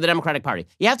 truly, for the Democratic Party.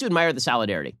 You have to admire the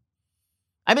solidarity.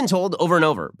 I've been told over and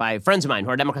over by friends of mine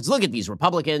who are Democrats, look at these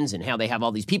Republicans and how they have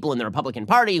all these people in the Republican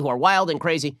Party who are wild and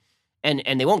crazy,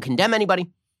 and they won't condemn anybody.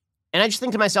 And I just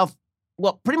think to myself,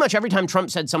 well, pretty much every time Trump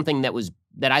said something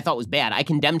that I thought was bad, I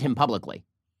condemned him publicly.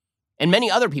 And many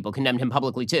other people condemned him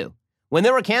publicly too. When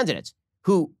there were candidates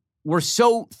who were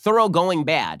so thoroughgoing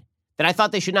bad that I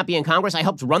thought they should not be in Congress, I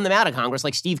helped run them out of Congress,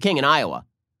 like Steve King in Iowa,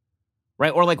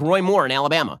 right? Or like Roy Moore in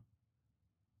Alabama.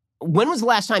 When was the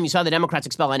last time you saw the Democrats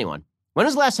expel anyone? When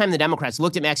was the last time the Democrats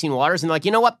looked at Maxine Waters and they're like,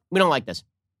 you know what? We don't like this.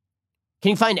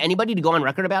 Can you find anybody to go on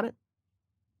record about it?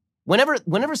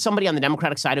 Whenever somebody on the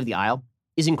Democratic side of the aisle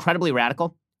is incredibly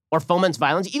radical or foments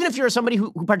violence, even if you're somebody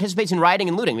who participates in rioting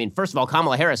and looting, I mean, first of all,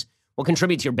 Kamala Harris will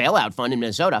contribute to your bailout fund in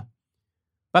Minnesota.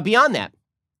 But beyond that,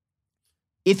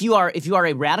 if you are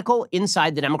a radical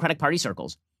inside the Democratic Party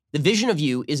circles, the vision of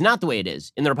you is not the way it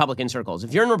is in the Republican circles.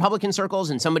 If you're in Republican circles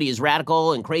and somebody is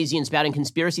radical and crazy and spouting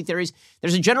conspiracy theories,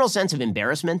 there's a general sense of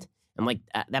embarrassment and like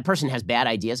that person has bad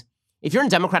ideas. If you're in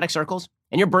Democratic circles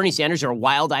and you're Bernie Sanders, you're a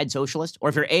wild-eyed socialist, or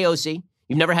if you're AOC,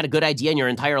 you've never had a good idea in your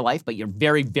entire life, but you're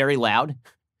very, very loud,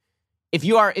 If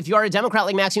you are a Democrat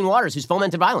like Maxine Waters who's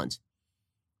fomented violence,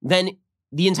 then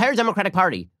the entire Democratic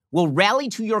Party will rally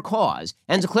to your cause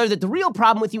and declare that the real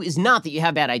problem with you is not that you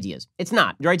have bad ideas. It's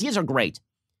not. Your ideas are great.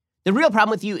 The real problem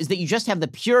with you is that you just have the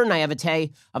pure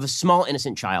naivete of a small,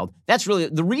 innocent child. That's really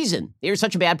the reason that you're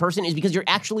such a bad person, is because you're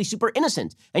actually super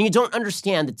innocent and you don't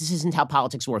understand that this isn't how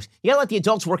politics works. You gotta let the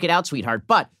adults work it out, sweetheart.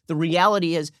 But the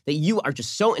reality is that you are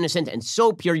just so innocent and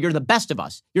so pure. You're the best of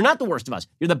us. You're not the worst of us.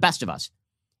 You're the best of us.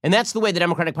 And that's the way the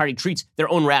Democratic Party treats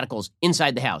their own radicals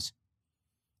inside the House.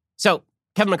 So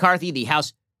Kevin McCarthy, the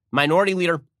House Minority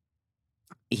Leader,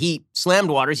 he slammed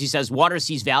Waters. He says Waters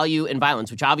sees value in violence,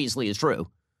 which obviously is true.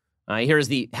 Here's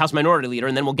the House Minority Leader,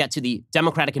 and then we'll get to the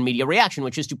Democratic and media reaction,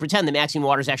 which is to pretend that Maxine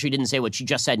Waters actually didn't say what she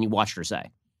just said and you watched her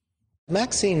say.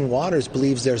 Maxine Waters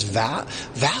believes there's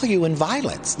value in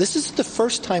violence. This is the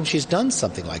first time she's done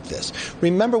something like this.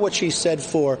 Remember what she said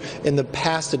in the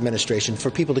past administration,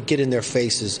 for people to get in their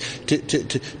faces,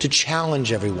 to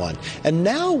challenge everyone. And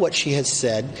now what she has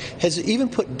said has even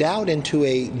put doubt into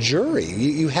a jury.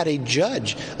 You had a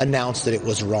judge announce that it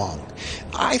was wrong.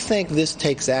 I think this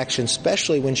takes action,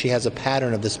 especially when she has a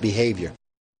pattern of this behavior.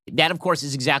 That, of course,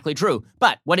 is exactly true.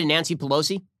 But what did Nancy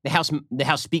Pelosi, the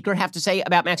House Speaker, have to say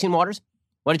about Maxine Waters?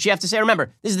 What did she have to say?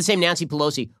 Remember, this is the same Nancy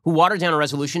Pelosi who watered down a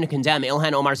resolution to condemn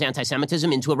Ilhan Omar's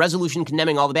anti-Semitism into a resolution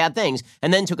condemning all the bad things,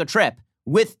 and then took a trip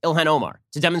with Ilhan Omar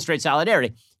to demonstrate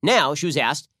solidarity. Now she was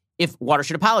asked if Waters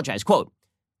should apologize. Quote,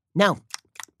 "No,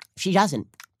 she doesn't.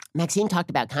 Maxine talked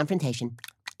about confrontation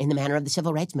in the manner of the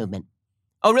civil rights movement."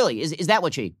 Oh, really? Is that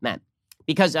what she meant?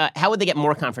 Because how would they get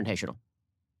more confrontational?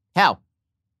 How?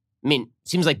 I mean,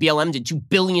 seems like BLM did $2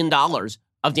 billion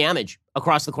of damage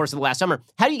across the course of the last summer.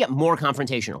 How do you get more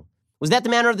confrontational? Was that the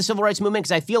manner of the civil rights movement?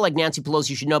 Because I feel like Nancy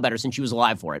Pelosi should know better since she was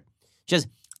alive for it. She says,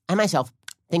 "I myself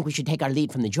think we should take our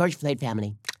lead from the George Floyd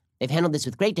family. They've handled this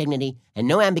with great dignity and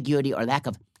no ambiguity or lack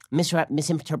of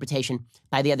misinterpretation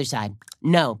by the other side.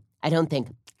 No, I don't think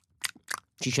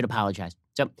she should apologize."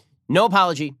 So no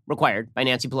apology required by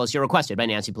Nancy Pelosi or requested by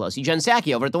Nancy Pelosi. Jen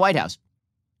Psaki over at the White House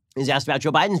is asked about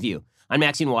Joe Biden's view on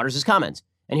Maxine Waters' comments.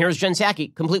 And here's Jen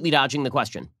Psaki completely dodging the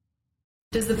question.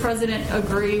 Does the president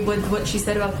agree with what she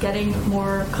said about getting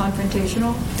more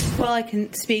confrontational? Well, I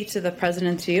can speak to the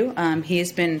president's view. He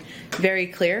has been very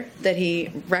clear that he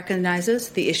recognizes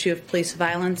the issue of police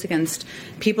violence against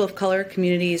people of color,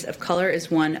 communities of color,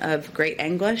 is one of great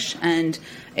anguish, and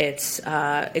it's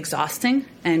exhausting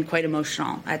and quite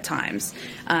emotional at times.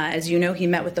 As you know, he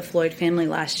met with the Floyd family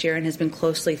last year and has been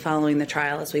closely following the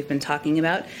trial, as we've been talking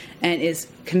about, and is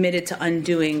committed to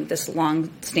undoing this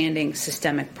long-standing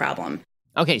systemic problem.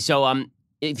 Okay, so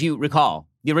if you recall,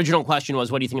 the original question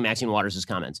was, what do you think of Maxine Waters'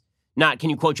 comments? Not, can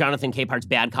you quote Jonathan Capehart's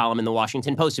bad column in the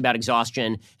Washington Post about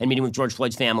exhaustion and meeting with George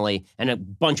Floyd's family and a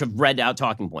bunch of read out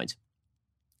talking points.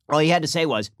 All he had to say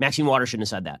was, Maxine Waters shouldn't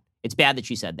have said that. It's bad that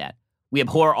she said that. We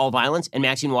abhor all violence, and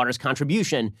Maxine Waters'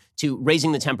 contribution to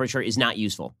raising the temperature is not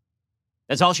useful.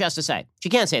 That's all she has to say. She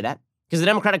can't say that because the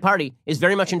Democratic Party is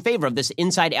very much in favor of this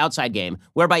inside-outside game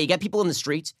whereby you get people in the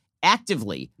streets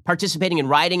actively participating in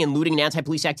rioting and looting and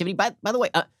anti-police activity. By the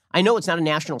way, I know it's not a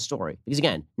national story because,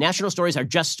 again, national stories are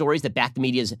just stories that back the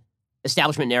media's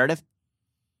establishment narrative.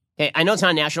 Okay, I know it's not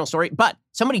a national story, but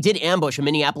somebody did ambush a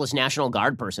Minneapolis National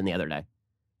Guard person the other day.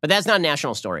 But that's not a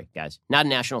national story, guys. Not a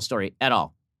national story at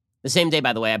all. The same day,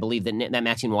 by the way, I believe that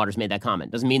Maxine Waters made that comment.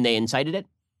 Doesn't mean they incited it.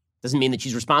 Doesn't mean that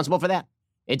she's responsible for that.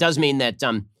 It does mean that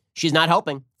she's not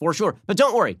helping, for sure. But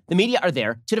don't worry. The media are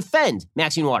there to defend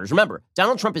Maxine Waters. Remember,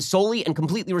 Donald Trump is solely and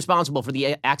completely responsible for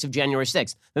the acts of January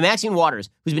 6th. But Maxine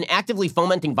Waters, who's been actively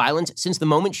fomenting violence since the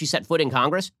moment she set foot in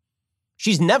Congress,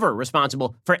 she's never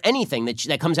responsible for anything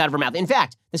that comes out of her mouth. In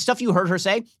fact, the stuff you heard her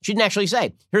say, she didn't actually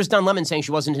say. Here's Don Lemon saying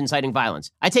she wasn't inciting violence.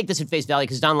 I take this at face value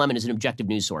because Don Lemon is an objective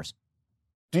news source.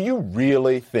 Do you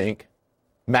really think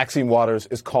Maxine Waters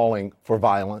is calling for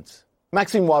violence?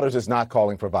 Maxine Waters is not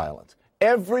calling for violence.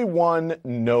 Everyone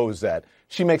knows that.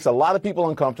 She makes a lot of people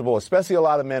uncomfortable, especially a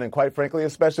lot of men, and quite frankly,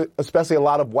 especially a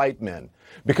lot of white men,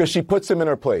 because she puts them in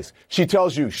her place. She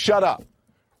tells you, shut up,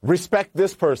 respect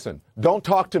this person, don't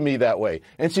talk to me that way.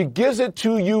 And she gives it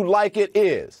to you like it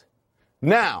is.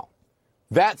 Now,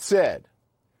 that said,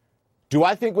 do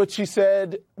I think what she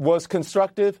said was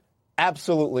constructive?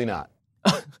 Absolutely not.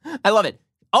 I love it.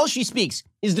 All she speaks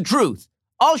is the truth.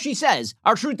 All she says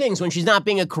are true things when she's not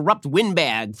being a corrupt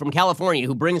windbag from California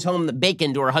who brings home the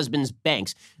bacon to her husband's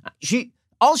banks.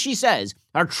 All she says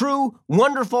are true,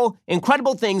 wonderful,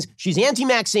 incredible things. She's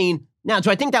anti-Maxine. Now,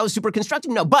 do I think that was super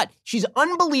constructive? No, but she's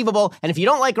unbelievable. And if you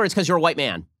don't like her, it's because you're a white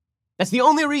man. That's the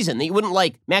only reason that you wouldn't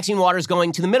like Maxine Waters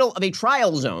going to the middle of a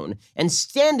trial zone and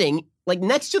standing like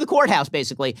next to the courthouse,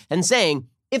 basically, and saying,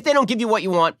 if they don't give you what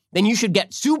you want, then you should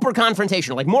get super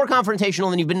confrontational, like more confrontational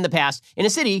than you've been in the past in a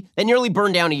city that nearly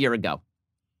burned down a year ago.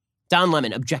 Don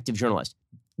Lemon, objective journalist.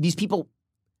 These people,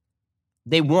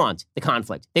 they want the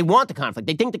conflict. They want the conflict.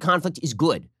 They think the conflict is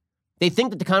good. They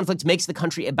think that the conflict makes the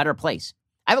country a better place.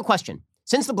 I have a question.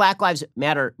 Since the Black Lives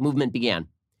Matter movement began,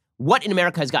 what in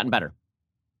America has gotten better?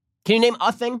 Can you name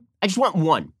a thing? I just want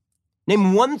one.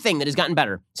 Name one thing that has gotten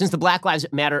better since the Black Lives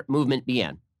Matter movement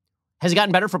began. Has it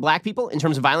gotten better for black people in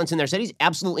terms of violence in their cities?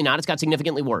 Absolutely not. It's got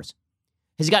significantly worse.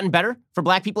 Has it gotten better for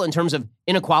black people in terms of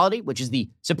inequality, which is the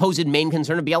supposed main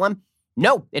concern of BLM?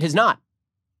 No, it has not.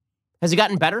 Has it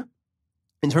gotten better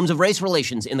in terms of race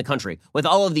relations in the country with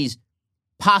all of these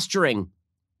posturing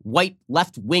white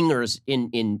left-wingers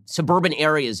in suburban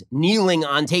areas kneeling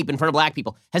on tape in front of black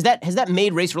people? Has that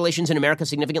made race relations in America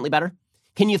significantly better?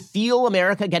 Can you feel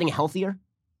America getting healthier?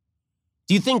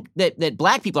 Do you think that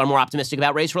black people are more optimistic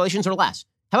about race relations or less?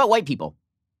 How about white people?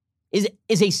 Is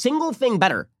a single thing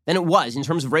better than it was in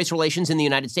terms of race relations in the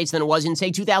United States than it was in,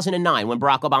 say, 2009 when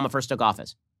Barack Obama first took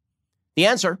office? The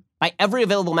answer, by every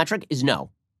available metric, is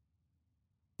no.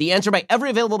 The answer by every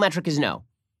available metric is no.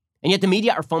 And yet the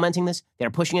media are fomenting this.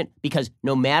 They're pushing it because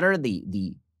no matter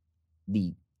the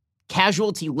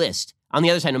casualty list on the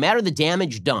other side, no matter the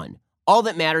damage done, all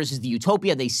that matters is the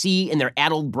utopia they see in their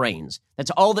addled brains.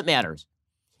 That's all that matters.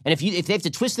 And if they have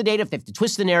to twist the data, if they have to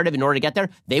twist the narrative in order to get there,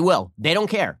 they will. They don't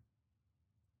care.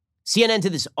 CNN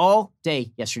did this all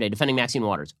day yesterday, defending Maxine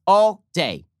Waters. All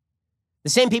day. The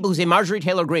same people who say Marjorie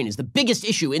Taylor Greene is the biggest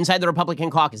issue inside the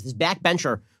Republican caucus, this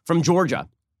backbencher from Georgia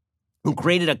who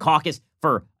created a caucus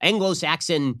for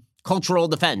Anglo-Saxon cultural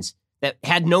defense that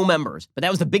had no members, but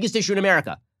that was the biggest issue in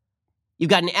America.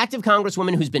 You've got an active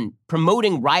congresswoman who's been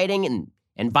promoting rioting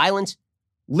and violence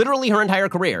literally her entire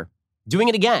career, doing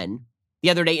it again the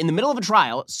other day in the middle of a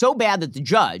trial so bad that the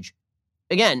judge,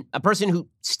 again, a person who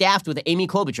staffed with Amy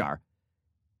Klobuchar,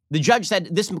 the judge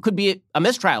said this could be a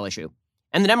mistrial issue.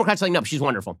 And the Democrats are like, no, she's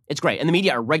wonderful. It's great. And the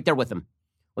media are right there with them.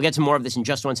 We'll get to more of this in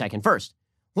just 1 second. First,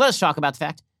 let us talk about the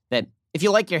fact that if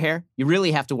you like your hair, you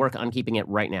really have to work on keeping it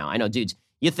right now. I know, dudes,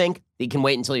 you think that you can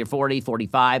wait until you're 40,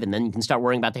 45, and then you can start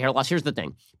worrying about the hair loss. Here's the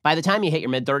thing. By the time you hit your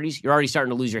mid-30s, you're already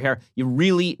starting to lose your hair. You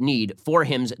really need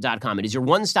 4hims.com. It is your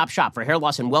one-stop shop for hair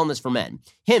loss and wellness for men.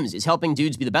 Hims is helping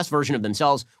dudes be the best version of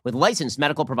themselves with licensed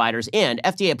medical providers and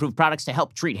FDA-approved products to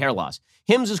help treat hair loss.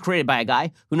 Hims was created by a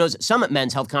guy who knows some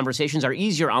men's health conversations are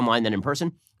easier online than in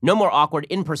person. No more awkward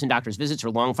in-person doctor's visits or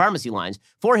long pharmacy lines.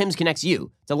 4Hims connects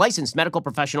you to licensed medical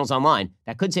professionals online.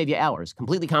 That could save you hours.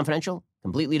 Completely confidential,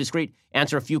 completely discreet.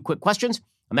 Answer a few quick questions.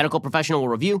 A medical professional will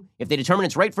review. If they determine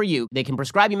it's right for you, they can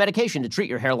prescribe you medication to treat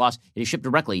your hair loss. It is shipped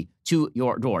directly to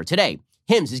your door. Today,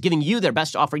 Hims is giving you their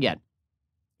best offer yet.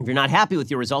 If you're not happy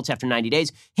with your results after 90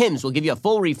 days, Hims will give you a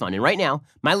full refund. And right now,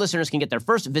 my listeners can get their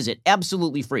first visit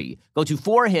absolutely free. Go to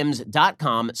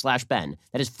 4hims.com/Ben.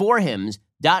 That is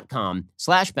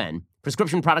 4hims.com/Ben.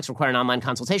 Prescription products require an online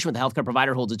consultation with a healthcare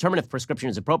provider who will determine if prescription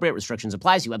is appropriate. Restrictions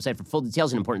apply. See website for full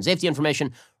details and important safety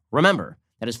information. Remember,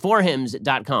 that is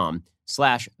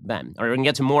 4hims.com/Ben. All right, we can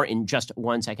get to more in just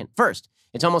 1 second. First,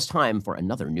 it's almost time for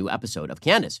another new episode of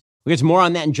Candace. We'll get to more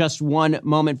on that in just one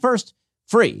moment. First,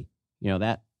 free. You know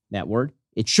that word?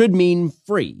 It should mean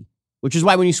free, which is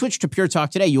why when you switch to Pure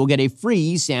Talk today, you will get a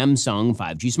free Samsung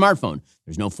 5G smartphone.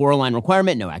 There's no 4-line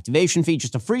requirement, no activation fee,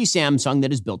 just a free Samsung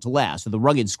that is built to last with a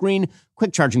rugged screen,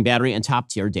 quick charging battery, and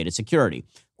top-tier data security.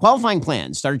 Qualifying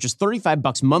plans start at just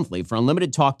 $35 monthly for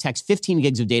unlimited talk, text, 15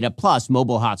 gigs of data, plus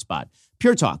mobile hotspot.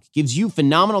 Pure Talk gives you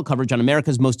phenomenal coverage on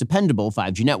America's most dependable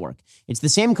 5G network. It's the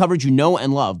same coverage you know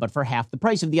and love, but for half the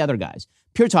price of the other guys.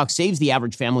 Pure Talk saves the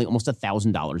average family almost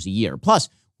 $1,000 a year. Plus,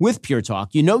 with Pure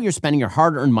Talk, you know you're spending your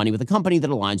hard-earned money with a company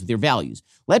that aligns with your values.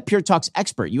 Let Pure Talk's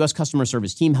expert U.S. customer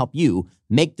service team help you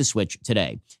make the switch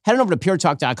today. Head on over to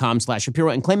puretalk.com/Shapiro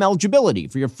and claim eligibility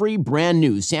for your free brand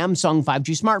new Samsung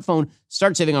 5G smartphone.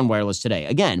 Start saving on wireless today.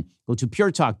 Again, go to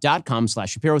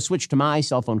puretalk.com/Shapiro. Switch to my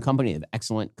cell phone company. They have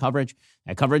excellent coverage.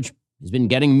 That coverage has been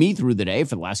getting me through the day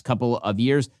for the last couple of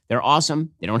years. They're awesome.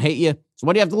 They don't hate you. So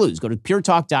what do you have to lose? Go to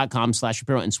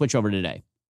puretalk.com/Shapiro and switch over today.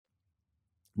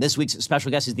 This week's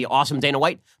special guest is the awesome Dana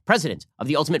White, president of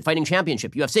the Ultimate Fighting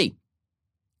Championship, UFC,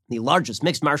 the largest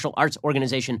mixed martial arts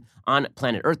organization on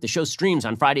planet Earth. The show streams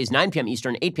on Fridays, 9 p.m.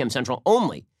 Eastern, 8 p.m. Central,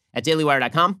 only at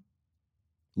dailywire.com.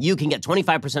 You can get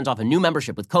 25% off a new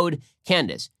membership with code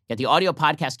Candace. Get the audio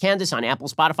podcast Candace on Apple,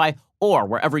 Spotify, or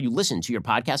wherever you listen to your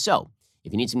podcast. So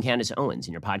if you need some Candace Owens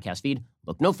in your podcast feed,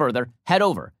 look no further. Head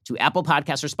over to Apple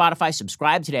Podcasts or Spotify.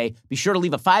 Subscribe today. Be sure to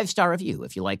leave a 5-star review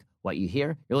if you like what you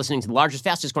hear. You're listening to the largest,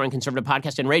 fastest-growing conservative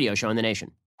podcast and radio show in the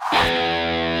nation.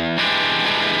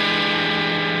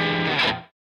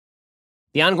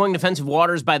 The ongoing defense of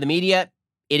Waters by the media,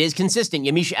 it is consistent.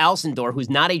 Yamisha Alcindor, who's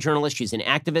not a journalist, she's an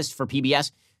activist for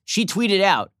PBS, she tweeted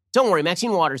out, "Don't worry,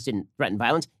 Maxine Waters didn't threaten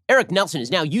violence. Eric Nelson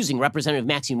is now using Representative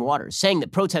Maxine Waters, saying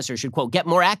that protesters should, quote, get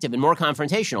more active and more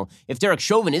confrontational if Derek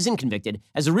Chauvin isn't convicted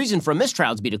as a reason for a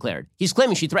mistrial to be declared. He's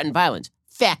claiming she threatened violence.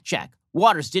 Fact check.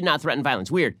 Waters did not threaten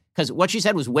violence." Weird, because what she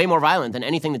said was way more violent than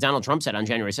anything that Donald Trump said on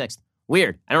January 6th.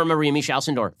 Weird. I don't remember Yamisha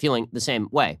Alcindor feeling the same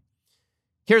way.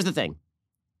 Here's the thing.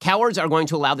 Cowards are going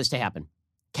to allow this to happen.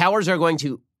 Cowards are going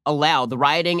to allow the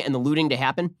rioting and the looting to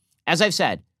happen. As I've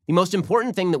said, the most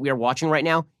important thing that we are watching right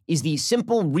now is the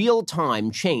simple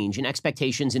real-time change in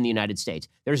expectations in the United States.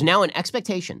 There's now an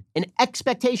expectation.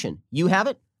 You have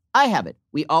it. I have it.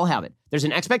 We all have it. There's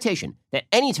an expectation that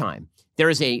anytime there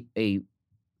is an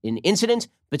incident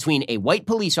between a white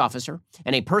police officer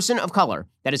and a person of color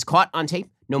that is caught on tape,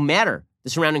 no matter the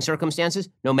surrounding circumstances,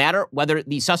 no matter whether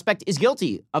the suspect is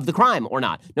guilty of the crime or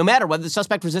not, no matter whether the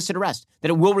suspect resisted arrest, that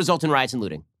it will result in riots and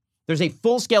looting. There's a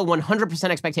full-scale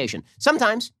 100% expectation.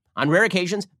 Sometimes, on rare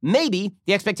occasions, maybe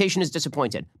the expectation is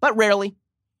disappointed, but rarely.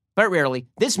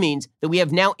 This means that we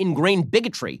have now ingrained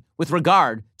bigotry with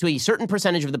regard to a certain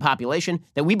percentage of the population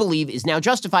that we believe is now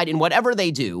justified in whatever they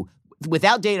do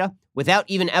without data, without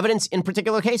even evidence in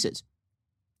particular cases.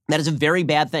 That is a very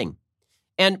bad thing.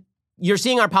 And you're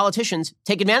seeing our politicians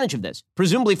take advantage of this,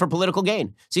 presumably for political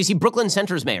gain. So you see Brooklyn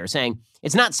Center's mayor saying,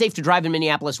 it's not safe to drive in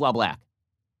Minneapolis while black.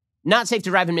 Not safe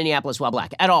to drive in Minneapolis while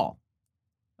black at all.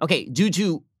 Okay, due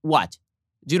to what?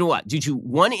 Due to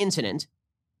one incident,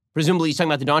 presumably he's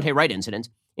talking about the Daunte Wright incident,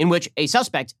 in which a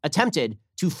suspect attempted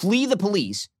to flee the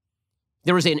police.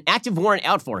 There was an active warrant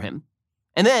out for him.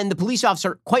 And then the police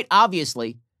officer quite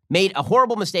obviously made a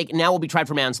horrible mistake and now will be tried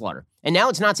for manslaughter. And now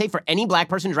it's not safe for any black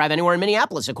person to drive anywhere in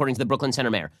Minneapolis, according to the Brooklyn Center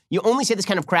mayor. You only say this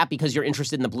kind of crap because you're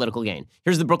interested in the political gain.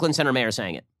 Here's the Brooklyn Center mayor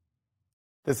saying it.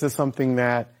 This is something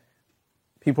that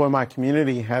people in my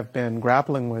community have been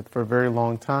grappling with for a very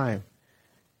long time.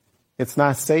 It's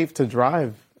not safe to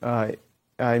drive in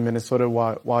Minnesota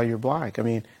while you're black. I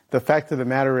mean, the fact of the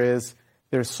matter is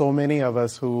there's so many of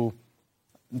us who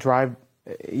drive,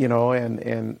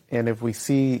 and if we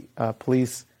see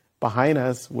police behind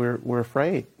us, we're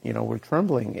afraid, we're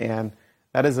trembling. And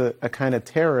that is a kind of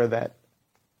terror that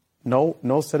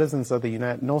no citizen of the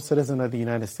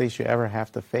United States should ever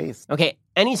have to face. Okay,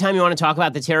 anytime you want to talk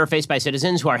about the terror faced by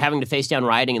citizens who are having to face down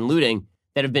rioting and looting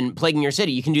that have been plaguing your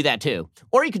city, you can do that too.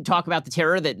 Or you could talk about the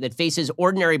terror that faces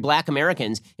ordinary black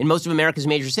Americans in most of America's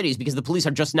major cities because the police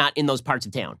are just not in those parts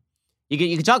of town.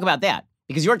 You could talk about that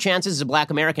because your chances as a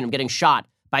black American of getting shot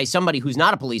by somebody who's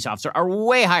not a police officer are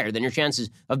way higher than your chances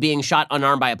of being shot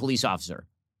unarmed by a police officer.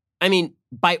 I mean,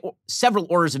 by several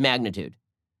orders of magnitude.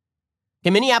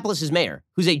 Okay, Minneapolis' mayor,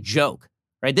 who's a joke,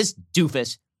 right? This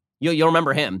doofus, you'll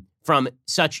remember him from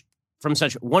such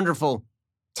wonderful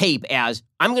tape as,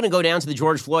 I'm going to go down to the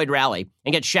George Floyd rally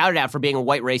and get shouted at for being a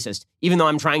white racist, even though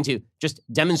I'm trying to just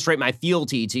demonstrate my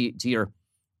fealty to your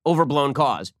overblown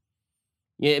cause.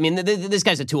 I mean, this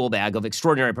guy's a tool bag of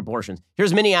extraordinary proportions.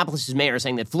 Here's Minneapolis' mayor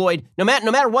saying that Floyd, no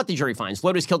matter what the jury finds,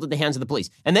 Floyd was killed at the hands of the police.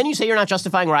 And then you say you're not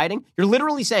justifying rioting? You're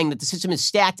literally saying that the system is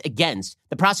stacked against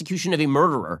the prosecution of a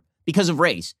murderer because of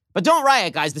race. But don't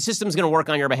riot, guys. The system's going to work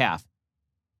on your behalf.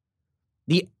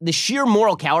 The sheer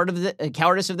moral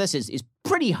cowardice of this is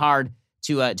pretty hard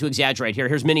to exaggerate here.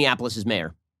 Here's Minneapolis'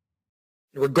 mayor.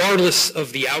 Regardless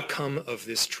of the outcome of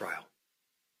this trial,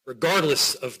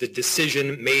 regardless of the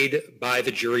decision made by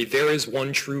the jury, there is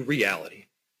one true reality,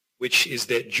 which is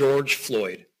that George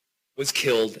Floyd was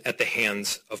killed at the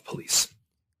hands of police.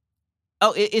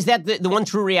 Oh, is that the one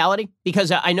true reality?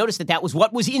 Because I noticed that was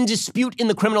what was in dispute in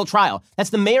the criminal trial.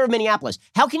 That's the mayor of Minneapolis.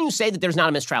 How can you say that there's not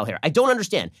a mistrial here? I don't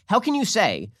understand. How can you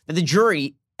say that the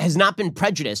jury has not been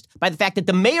prejudiced by the fact that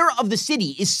the mayor of the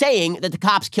city is saying that the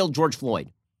cops killed George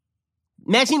Floyd?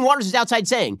 Maxine Waters is outside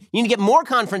saying you need to get more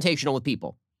confrontational with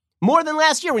people. More than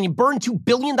last year when you burned $2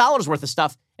 billion worth of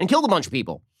stuff and killed a bunch of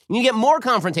people. You need to get more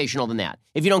confrontational than that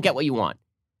if you don't get what you want.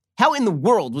 How in the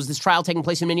world was this trial taking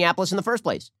place in Minneapolis in the first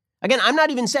place? Again, I'm not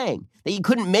even saying that you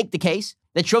couldn't make the case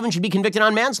that Chauvin should be convicted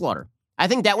on manslaughter. I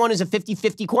think that one is a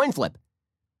 50-50 coin flip.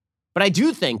 But I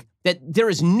do think that there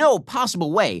is no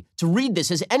possible way to read this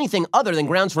as anything other than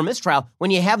grounds for mistrial when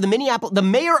you have the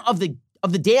mayor of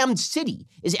the damned city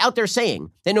is out there saying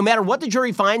that no matter what the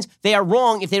jury finds, they are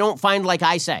wrong if they don't find like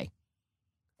I say.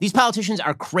 These politicians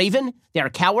are craven. They are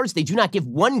cowards. They do not give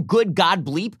one good God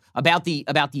bleep about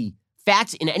the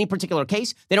facts in any particular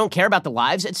case. They don't care about the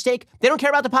lives at stake. They don't care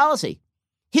about the policy.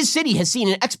 His city has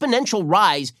seen an exponential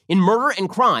rise in murder and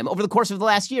crime over the course of the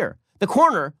last year. The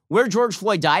corner where George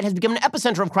Floyd died has become an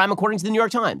epicenter of crime, according to the New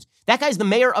York Times. That guy's the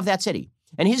mayor of that city.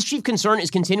 and his chief concern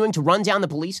is continuing to run down the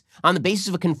police on the basis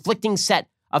of a conflicting set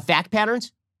of fact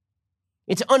patterns,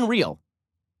 it's unreal.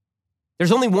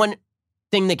 There's only one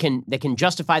thing that can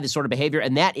justify this sort of behavior,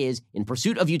 and that is, in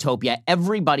pursuit of utopia,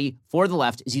 everybody for the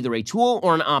left is either a tool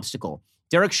or an obstacle.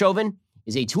 Derek Chauvin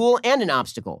is a tool and an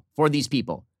obstacle for these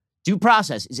people. Due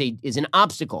process is an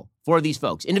obstacle for these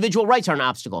folks. Individual rights are an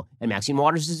obstacle, and Maxine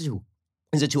Waters is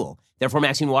a tool. Therefore,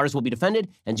 Maxine Waters will be defended,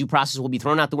 and due process will be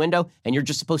thrown out the window, and you're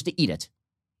just supposed to eat it.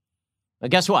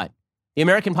 But guess what? The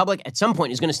American public at some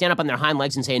point is going to stand up on their hind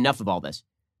legs and say enough of all this,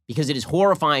 because it is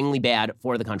horrifyingly bad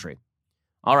for the country.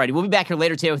 All righty, we'll be back here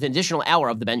later today with an additional hour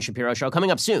of The Ben Shapiro Show. Coming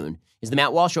up soon is The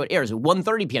Matt Walsh Show. It airs at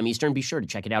 1:30 p.m. Eastern. Be sure to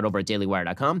check it out over at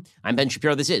dailywire.com. I'm Ben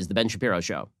Shapiro. This is The Ben Shapiro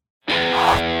Show.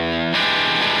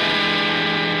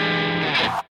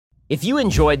 If you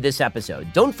enjoyed this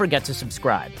episode, don't forget to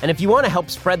subscribe. And if you want to help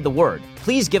spread the word,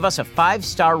 please give us a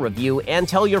 5-star review and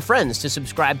tell your friends to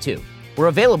subscribe too. We're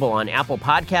available on Apple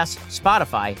Podcasts,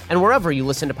 Spotify, and wherever you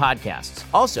listen to podcasts.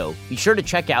 Also, be sure to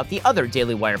check out the other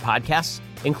Daily Wire podcasts,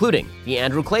 including The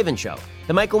Andrew Klavan Show,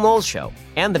 The Michael Knowles Show,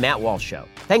 and The Matt Walsh Show.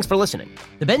 Thanks for listening.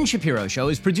 The Ben Shapiro Show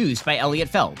is produced by Elliot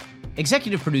Feld.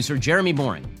 Executive producer Jeremy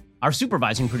Boring. Our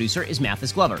supervising producer is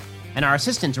Mathis Glover. And our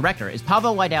assistant director is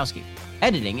Pavel Wydowski.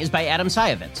 Editing is by Adam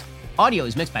Sayevitz. Audio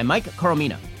is mixed by Mike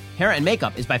Coromina. Hair and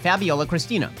makeup is by Fabiola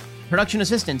Cristina. Production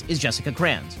assistant is Jessica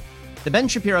Kranz. The Ben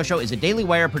Shapiro Show is a Daily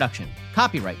Wire production.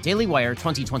 Copyright Daily Wire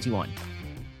 2021.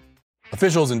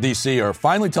 Officials in D.C. are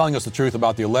finally telling us the truth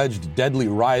about the alleged deadly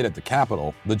riot at the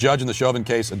Capitol. The judge in the Chauvin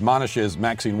case admonishes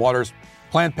Maxine Waters.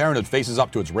 Planned Parenthood faces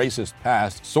up to its racist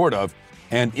past, sort of,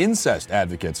 and incest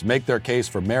advocates make their case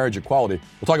for marriage equality.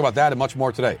 We'll talk about that and much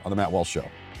more today on The Matt Walsh Show.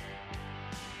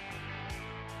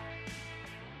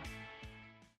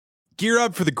 Gear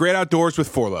up for the great outdoors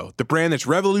with Forloh, the brand that's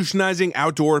revolutionizing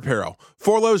outdoor apparel.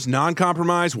 Forloh's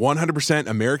non-compromise, 100%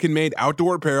 American-made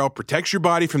outdoor apparel protects your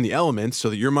body from the elements so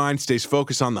that your mind stays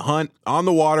focused on the hunt, on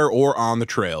the water, or on the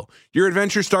trail. Your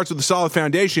adventure starts with a solid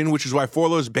foundation, which is why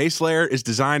Forloh's base layer is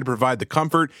designed to provide the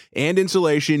comfort and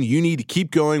insulation you need to keep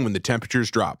going when the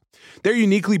temperatures drop. Their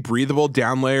uniquely breathable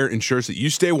down layer ensures that you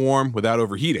stay warm without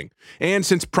overheating. And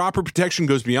since proper protection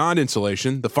goes beyond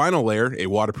insulation, the final layer, a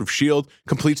waterproof shield,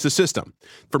 completes the system.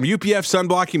 From UPF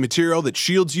sunblocking material that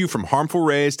shields you from harmful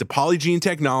rays to Polygene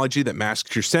technology that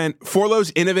masks your scent,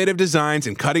 Forloh's innovative designs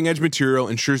and cutting-edge material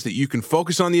ensures that you can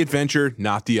focus on the adventure,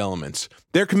 not the elements.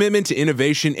 Their commitment to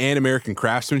innovation and American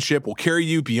craftsmanship will carry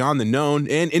you beyond the known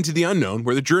and into the unknown,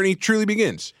 where the journey truly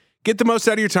begins. Get the most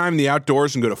out of your time in the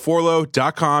outdoors and go to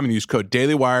forloh.com and use code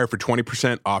DailyWire for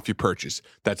 20% off your purchase.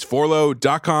 That's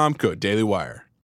forloh.com, code DailyWire.